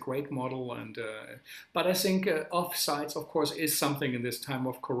a great model, and but I think offsites, of course, is something in this time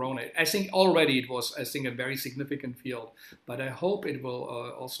of Corona. I think already it was, I think, a very significant field, but I hope it will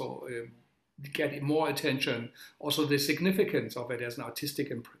also get more attention. Also, the significance of it as an artistic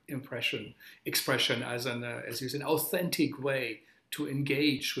expression, as as you said, authentic way to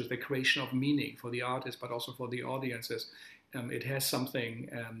engage with the creation of meaning for the artist, but also for the audiences. It has something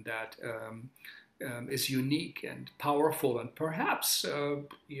that. Is unique and powerful, and perhaps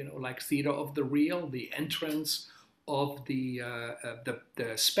like theater of the real, the entrance of the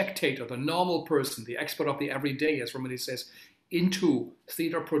spectator, the normal person, the expert of the everyday, as Romani says, into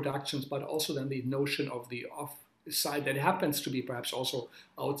theater productions, but also then the notion of the offside that happens to be perhaps also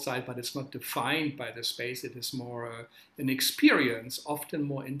outside, but it's not defined by the space. It is more an experience, often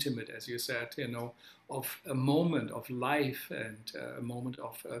more intimate, as you said, of a moment of life and a moment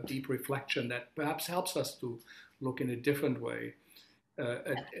of deep reflection that perhaps helps us to look in a different way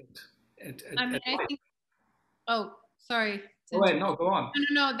I think, oh, sorry. Oh, wait, no, go on.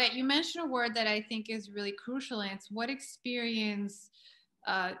 No, that you mentioned a word that I think is really crucial, and it's what experience,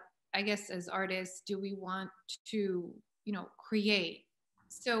 I guess, as artists, do we want to, create?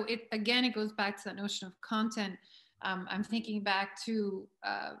 So it goes back to that notion of content. I'm thinking back to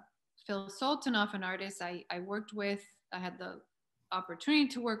Phil Soltanoff, an artist I worked with. I had the opportunity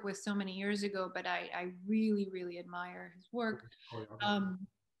to work with so many years ago, but I really, really admire his work.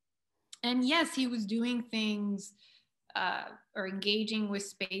 And yes, he was doing things or engaging with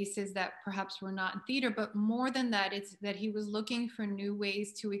spaces that perhaps were not in theater, but more than that, it's that he was looking for new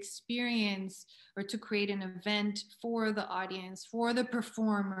ways to experience or to create an event for the audience, for the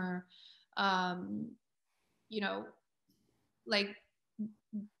performer, like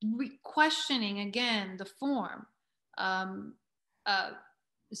questioning again the form,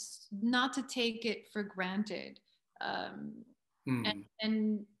 not to take it for granted,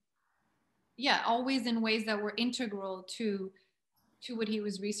 and yeah, always in ways that were integral to what he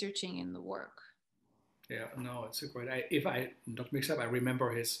was researching in the work. Yeah, no, it's a great. If I not mix up, I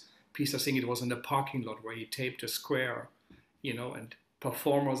remember his piece. I think it was in the parking lot where he taped a square, and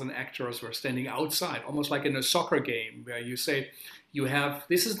performers and actors were standing outside, almost like in a soccer game, where you say,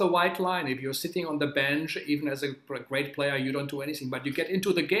 this is the white line. If you're sitting on the bench, even as a great player, you don't do anything. But you get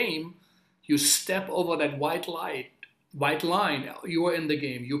into the game, you step over that white line, you are in the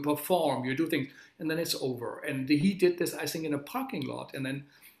game, you perform, you do things, and then it's over. And he did this, I think, in a parking lot, and then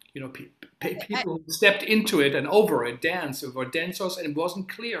people who stepped into it and over it danced. There were dancers, and it wasn't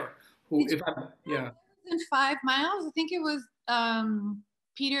clear who. In 5 Miles, I think it was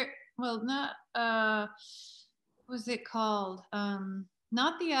Peter. Well, not what was it called?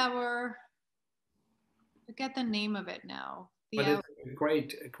 Not the Hour. Forget the name of it now. But it's a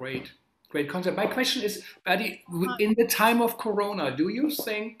great concept. My question is, Bertie, in the time of Corona, do you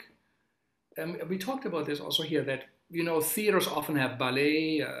think? We talked about this also here, that theaters often have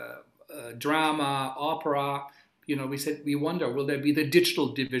ballet, drama, opera. We said we wonder, will there be the digital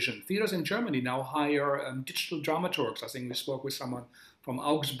division? Theaters in Germany now hire digital dramaturgs. I think we spoke with someone from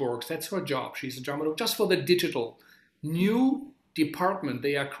Augsburg. That's her job. She's a dramaturg just for the digital new department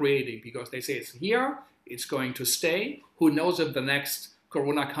they are creating, because they say it's here, it's going to stay. Who knows if the next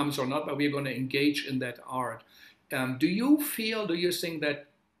Corona comes or not, but we're going to engage in that art. Do you think that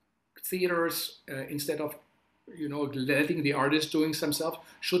theaters, instead of letting the artists doing themselves,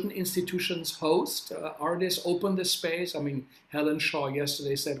 shouldn't institutions host artists, open the space? I mean, Helen Shaw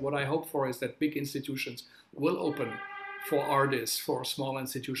yesterday said, what I hope for is that big institutions will open for artists, for small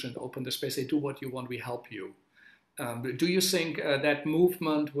institutions, open the space, say, do what you want, we help you. Do you think that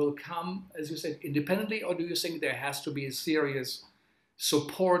movement will come, as you said, independently, or do you think there has to be a serious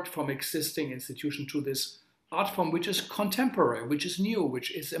support from existing institutions to this art form, which is contemporary, which is new,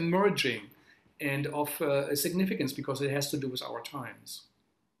 which is emerging, and of significance because it has to do with our times?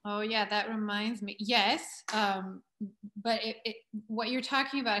 Oh yeah, that reminds me. Yes, but what you're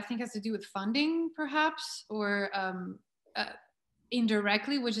talking about, I think, has to do with funding, perhaps, or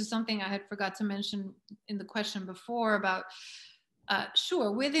indirectly, which is something I had forgot to mention in the question before about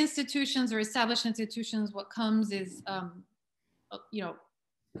Sure, with institutions or established institutions, what comes is, you know,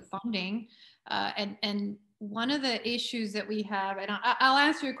 funding. And one of the issues that we have, and I'll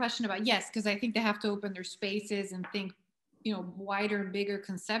answer your question about, yes, because I think they have to open their spaces and think, you know, wider and bigger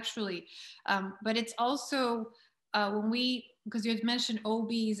conceptually. But it's also because you had mentioned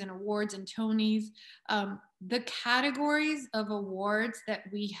OBs and awards and Tonys, the categories of awards that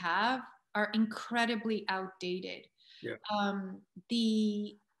we have are incredibly outdated. Yeah.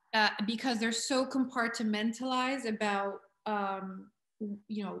 Because they're so compartmentalized about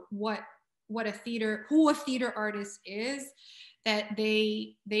you know who a theater artist is, that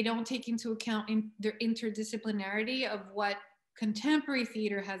they don't take into account in their interdisciplinarity of what contemporary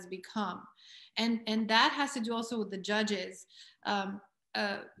theater has become, and that has to do also with the judges,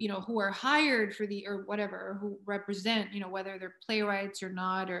 you know, who are hired for the, or whatever, or who represent, you know, whether they're playwrights or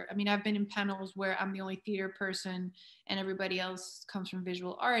not. Or, I mean, I've been in panels where I'm the only theater person and everybody else comes from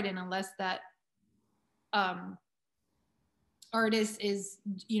visual art, and unless that artist is,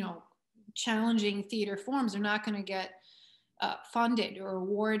 you know, challenging theater forms, they're not going to get funded or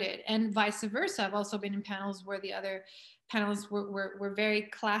awarded, and vice versa. I've also been in panels where the other panels were very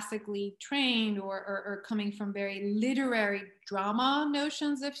classically trained, or coming from very literary drama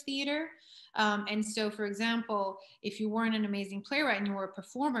notions of theater. And so, for example, if you weren't an amazing playwright and you were a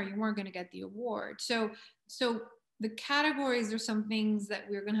performer, you weren't going to get the award. So the categories are some things that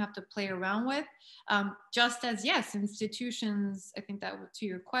we're going to have to play around with. Just as, yes, institutions, I think that to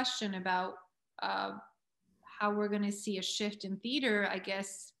your question about how we're going to see a shift in theater, I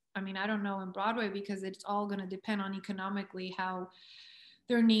guess, I mean, I don't know in Broadway, because it's all going to depend on economically how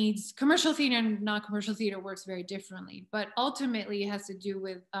their needs. Commercial theater and non-commercial theater works very differently, but ultimately it has to do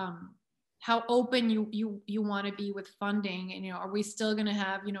with how open you want to be with funding. And, you know, are we still going to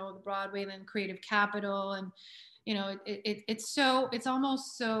have, you know, the Broadway, then Creative Capital, and, you know, it's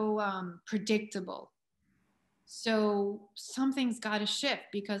almost so predictable. So something's got to shift,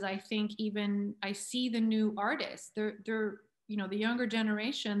 because I think even I see the new artists, they're you know, the younger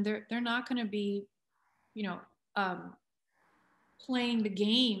generation, they're not going to be, you know, playing the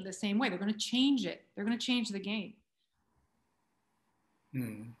game the same way. They're going to change it. They're going to change the game.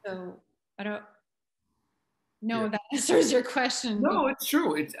 So I don't know if that answers your question. No, it's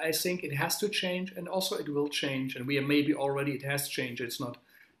true. I think it has to change, and also it will change. And we are maybe already it has changed. It's not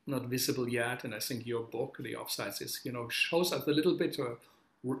visible yet. And I think your book, The Offsides, is, you know, shows us a little bit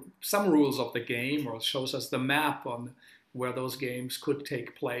some rules of the game, or shows us the map on where those games could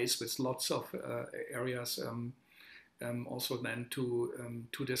take place, with lots of areas also then to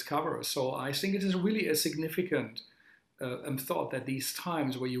discover. So I think it is really a significant thought that these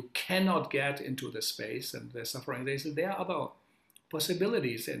times where you cannot get into the space and the suffering, there are other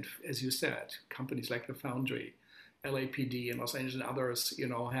possibilities. And as you said, companies like the Foundry, LAPD in Los Angeles and others, you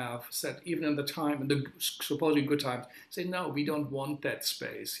know, have said, even in the time, in the supposedly good times, say, no, we don't want that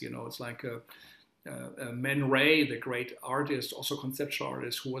space. You know, it's like Man Ray, the great artist, also conceptual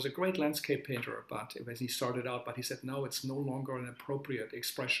artist, who was a great landscape painter, but as he started out, but he said, no, it's no longer an appropriate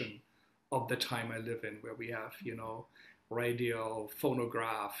expression of the time I live in, where we have, you know, radio,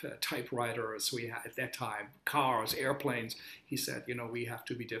 phonograph, typewriters, we had at that time, cars, airplanes. He said, you know, we have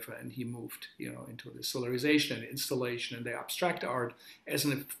to be different. And he moved, you know, into the solarization and installation and the abstract art as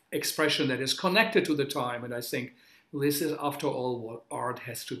an expression that is connected to the time. And I think this is, after all, what art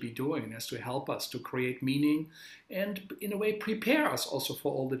has to be doing. It has to help us to create meaning and, in a way, prepare us also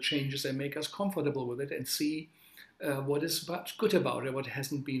for all the changes and make us comfortable with it and see what is good about it, what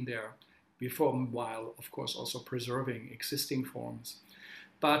hasn't been there before, while, of course, also preserving existing forms.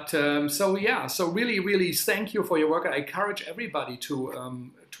 But so really thank you for your work. I encourage everybody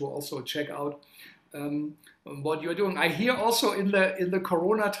to also check out what you're doing. I hear also in the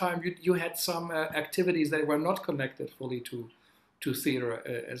Corona time you had some activities that were not connected fully to theater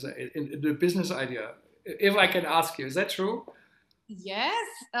as in the business idea. If I can ask you, is that true? Yes.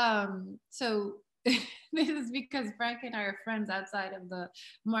 So this is because Frank and I are friends outside of the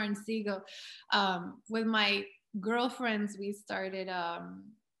Martin Segal. With my girlfriends, we started a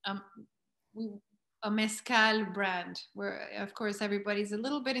mezcal brand, where, of course, everybody's a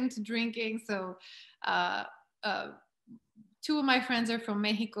little bit into drinking. So two of my friends are from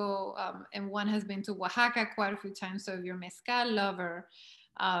Mexico, and one has been to Oaxaca quite a few times. So if you're a mezcal lover,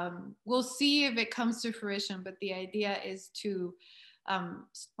 we'll see if it comes to fruition. But the idea is to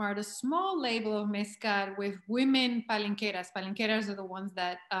start a small label of mezcal with women palenqueras. Palenqueras are the ones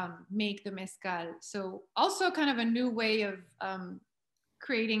that make the mezcal. So also kind of a new way of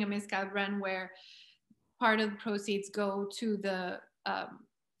creating a mezcal brand, where part of the proceeds go to the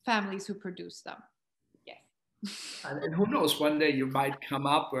families who produce them. Yes. And who knows, one day you might come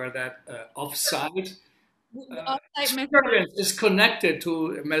up where that offsite The off-site mezcal. experience is connected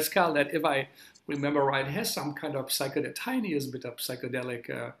to mezcal that, if I remember right, has some kind of psychedelic, tiniest bit of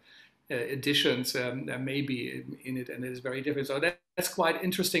psychedelic additions maybe in it, and it is very different. So that's quite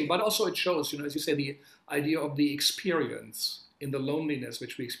interesting. But also it shows, as you say, the idea of the experience in the loneliness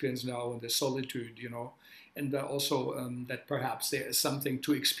which we experience now, and the solitude, and also that perhaps there is something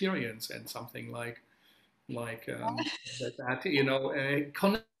to experience, and something like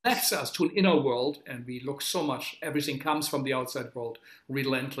connects us to an inner world, and we look so much. Everything comes from the outside world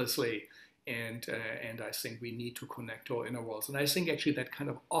relentlessly, and I think we need to connect to our inner worlds. And I think actually that kind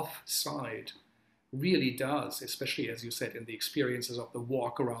of offside really does, especially as you said, in the experiences of the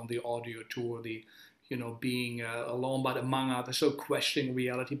walk around the audio tour, the being alone but among others, so questioning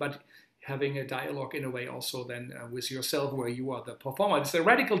reality, but having a dialogue in a way also then with yourself, where you are the performer. It's a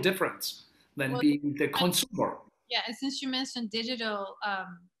radical difference than Well, being the consumer. yeah, and since you mentioned digital,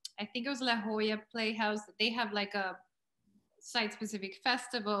 I think it was La Jolla Playhouse. They have like a site-specific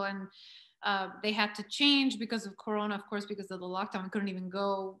festival, and they had to change because of Corona, of course, because of the lockdown. We couldn't even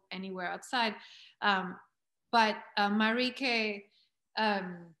go anywhere outside. But Marike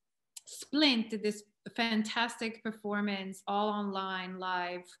Splint did this fantastic performance, all online,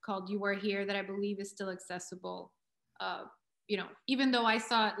 live, called "You Are Here," that I believe is still accessible. Even though I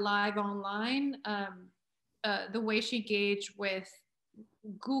saw it live online, the way she engaged with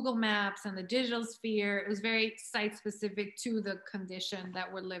Google Maps and the digital sphere, it was very site specific to the condition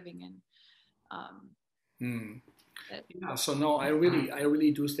that we're living in. Yeah, so no, I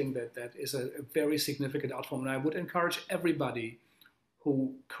really do think that is a very significant outcome, and I would encourage everybody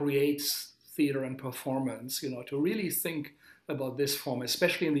who creates theater and performance, to really think about this form,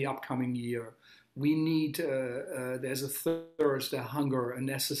 especially in the upcoming year. We need, there's a thirst, a hunger, a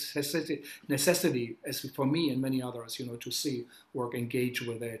necessity, as for me and many others, to see work, engage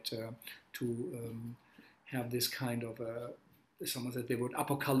with it, to have this kind of, someone said the word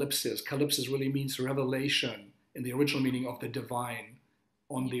apocalypsis. Calypsis really means revelation in the original meaning of the divine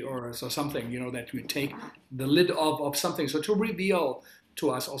on the earth, or something, that we take the lid of something. So to reveal to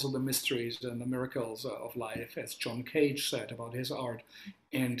us also the mysteries and the miracles of life, as John Cage said about his art.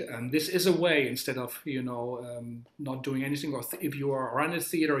 And this is a way, instead of not doing anything, or if you are run a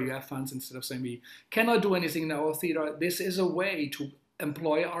theater, you have funds, instead of saying we cannot do anything in our theater, this is a way to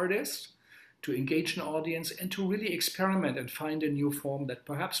employ artists, to engage an audience, and to really experiment and find a new form that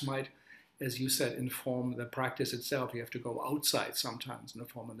perhaps might, as you said, inform the practice itself. You have to go outside sometimes in a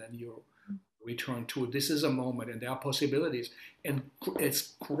form, and then you return to it. This is a moment, and there are possibilities, and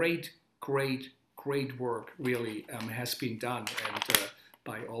it's great work really has been done, and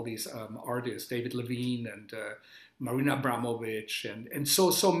by all these artists, David Levine and Marina Abramovic, and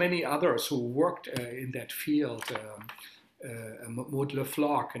so many others who worked in that field, Maud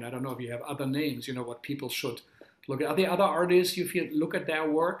LeFloc, and I don't know if you have other names, what people should look at. Are there other artists you feel look at their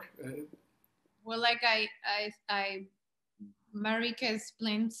work? Well, like I Marika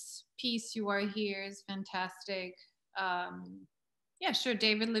Splint's piece, "You Are Here," is fantastic. Yeah, sure.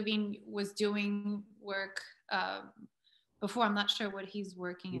 David Levine was doing work before. I'm not sure what he's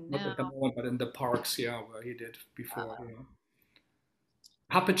working in Not now. at the moment, but in the parks, yeah, where he did before.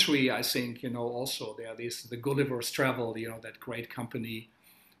 Puppetry, I think, also there. The Gulliver's Travel, that great company.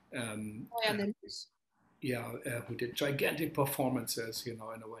 Who did gigantic performances, in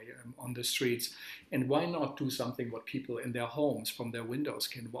a way, on the streets. And why not do something what people in their homes from their windows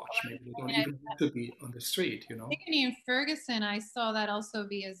can watch? Maybe they don't even have to be on the street, Tiffany in Ferguson, I saw that also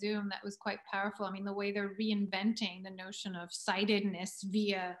via Zoom. That was quite powerful. I mean, the way they're reinventing the notion of sightedness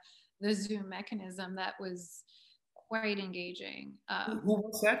via the Zoom mechanism, that was quite engaging. Who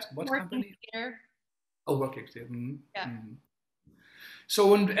was that? What company? Theater. Oh, Working Theater. Yeah.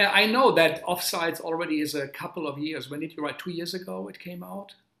 So I know that Offsides already is a couple of years. When did you write? 2 years ago it came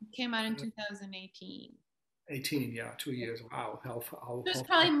out? It came out in 2018. 18, yeah, 2 years. Wow. There's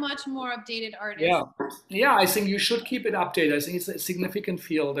probably much more updated artists. Yeah, I think you should keep it updated. I think it's a significant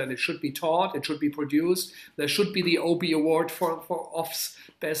field, and it should be taught, it should be produced. There should be the Obie Award for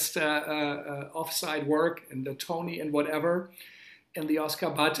best offside work, and the Tony and whatever, and the Oscar.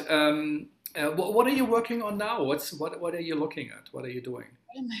 But what are you working on now? What are you looking at? What are you doing?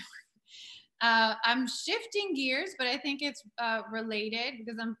 I'm shifting gears, but I think it's related,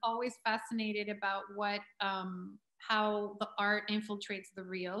 because I'm always fascinated about how the art infiltrates the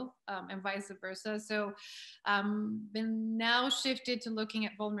real, and vice versa. So been now shifted to looking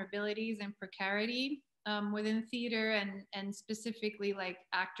at vulnerabilities and precarity within theater, and specifically like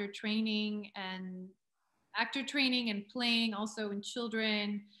actor training and playing also in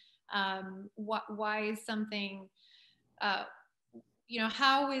children. Why is something,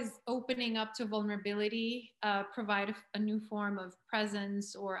 how is opening up to vulnerability provide a new form of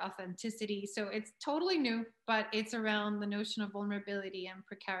presence or authenticity? So it's totally new, but it's around the notion of vulnerability and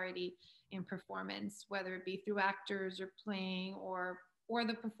precarity in performance, whether it be through actors or playing or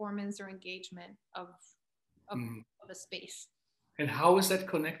the performance or engagement of a space. And how is that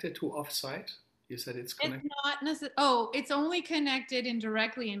connected to offsite? You said it's connected. It's not necessarily. Oh, it's only connected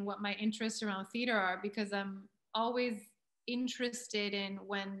indirectly in what my interests around theater are, because I'm always interested in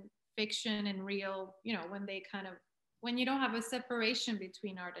when fiction and real, when you don't have a separation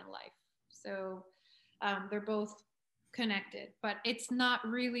between art and life. So they're both connected, but it's not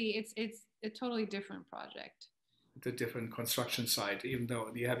really. It's a totally different project. The different construction site, even though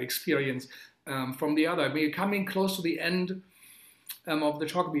you have experience from the other. I mean, coming close to the end of the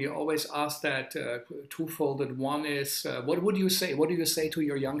talk, we always ask that twofold. One is, what would you say? What do you say to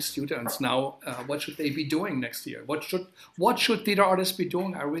your young students now? What should they be doing next year? What should theater artists be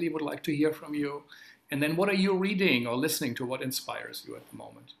doing? I really would like to hear from you. And then, what are you reading or listening to? What inspires you at the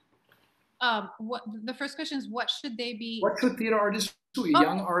moment? What the first question is, what should they be? What should theater artists do?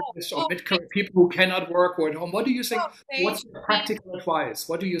 Young artists or mid-career people who cannot work or at home. What do you think? What's your practical advice?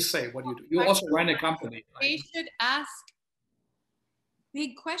 What do you say? What do you do? You also run a company. They should ask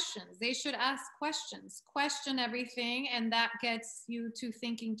big questions. They should ask questions, question everything, and that gets you to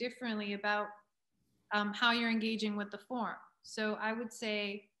thinking differently about how you're engaging with the form. So I would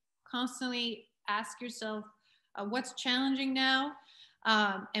say constantly ask yourself what's challenging now,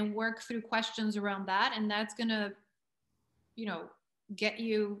 and work through questions around that, and that's gonna, get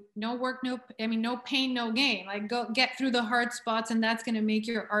you no pain, no gain. Like, go get through the hard spots, and that's gonna make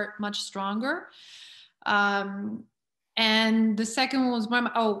your art much stronger. And the second one was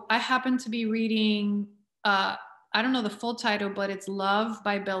I happen to be reading, I don't know the full title, but it's Love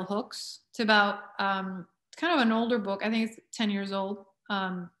by Bell Hooks. It's about, it's kind of an older book. I think it's 10 years old.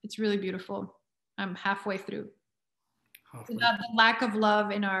 It's really beautiful. I'm halfway through. It's about the lack of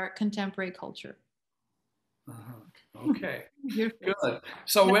love in our contemporary culture. Okay, good.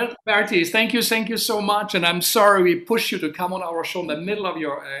 So, well, Bertie, thank you so much. And I'm sorry we pushed you to come on our show in the middle of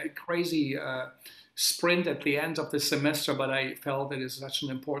your crazy sprint at the end of the semester, but I felt it is such an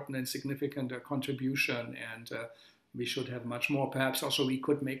important and significant contribution, and we should have much more. Perhaps also we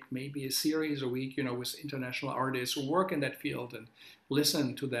could make maybe a series a week, with international artists who work in that field, and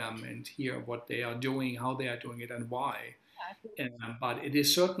listen to them and hear what they are doing, how they are doing it, and why. But it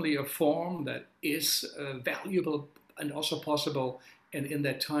is certainly a form that is valuable and also possible. And in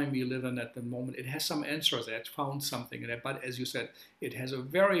that time we live in at the moment, it has some answers. It found something in it. But as you said, it has a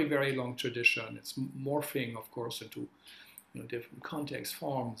very, very long tradition. It's morphing, of course, into different contexts,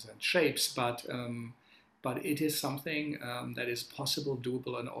 forms, and shapes. But it is something that is possible,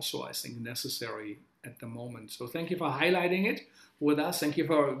 doable, and also, I think, necessary at the moment. So thank you for highlighting it with us. Thank you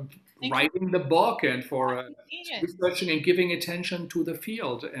for writing the book and for researching and giving attention to the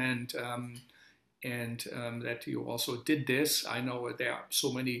field, and that you also did this. I know there are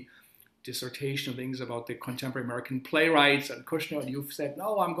so many dissertation things about the contemporary American playwrights and Kushner, and you've said,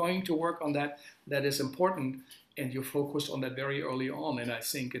 no, I'm going to work on that. That is important, and you focused on that very early on, and I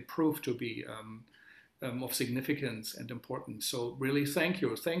think it proved to be of significance and importance. So really, thank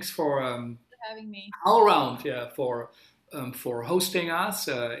you. Thanks for having me. HowlRound, for hosting us,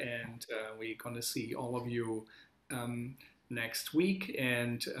 and we're going to see all of you next week,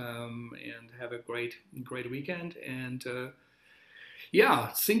 and have a great weekend, and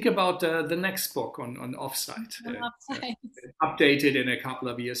think about the next book on offsite, updated in a couple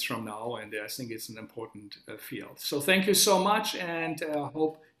of years from now, and I think it's an important field. So thank you so much, and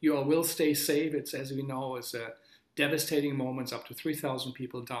hope you all will stay safe. It's, as we know, it's a devastating moments, up to 3,000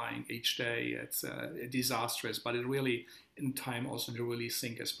 people dying each day. It's disastrous, but it really, in time, also to really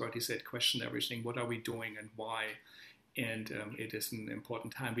think, as Bertie said, question everything. What are we doing and why? And it is an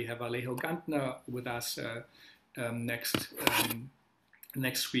important time. We have Alejo Gantner with us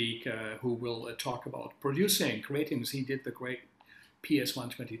next week, who will talk about producing, curating. He did the great PS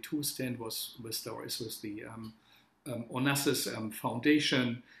 122 stand was with the Onassis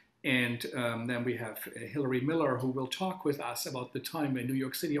Foundation. And then we have Hilary Miller, who will talk with us about the time when New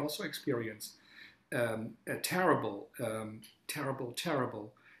York City also experienced a terrible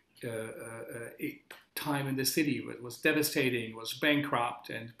time in the city. It was devastating, was bankrupt,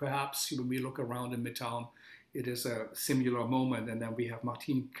 and perhaps when we look around in Midtown, it is a similar moment. And then we have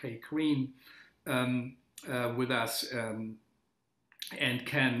Martine K. Green with us, and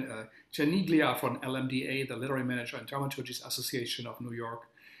Ken Janiglia from LMDA, the Literary Manager and Dramaturgies Association of New York.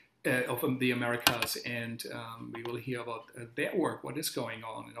 of the Americas, and we will hear about their work, what is going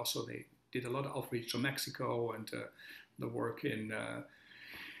on, and also they did a lot of outreach to Mexico and the work in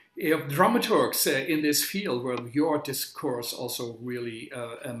dramaturgs in this field, where your discourse also really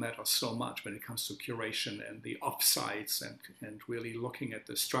matters so much when it comes to curation and the offsites and really looking at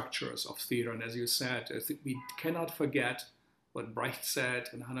the structures of theater. And as you said, we cannot forget what Brecht said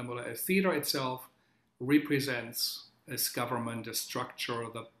and Hannah Müller. A theater itself represents as government, a structure,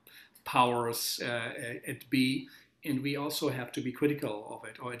 the powers at be, and we also have to be critical of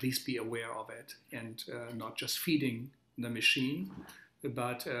it, or at least be aware of it, and not just feeding the machine,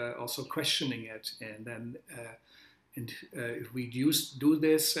 but also questioning it. And then if we do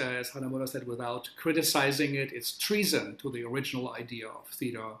this, as Hannah Müller said, without criticizing it, it's treason to the original idea of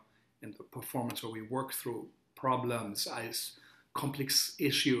theater and the performance, where we work through problems as complex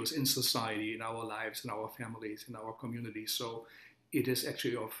issues in society, in our lives, in our families, in our communities. So it is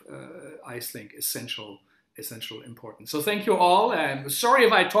actually of, I think, essential importance. So thank you all. Sorry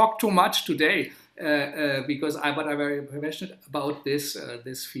if I talk too much today, because I'm very passionate about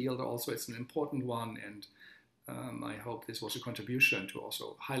this field. Also, it's an important one, and I hope this was a contribution to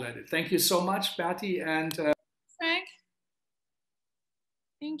also highlight it. Thank you so much, Bertie, and Frank.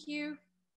 Thank you.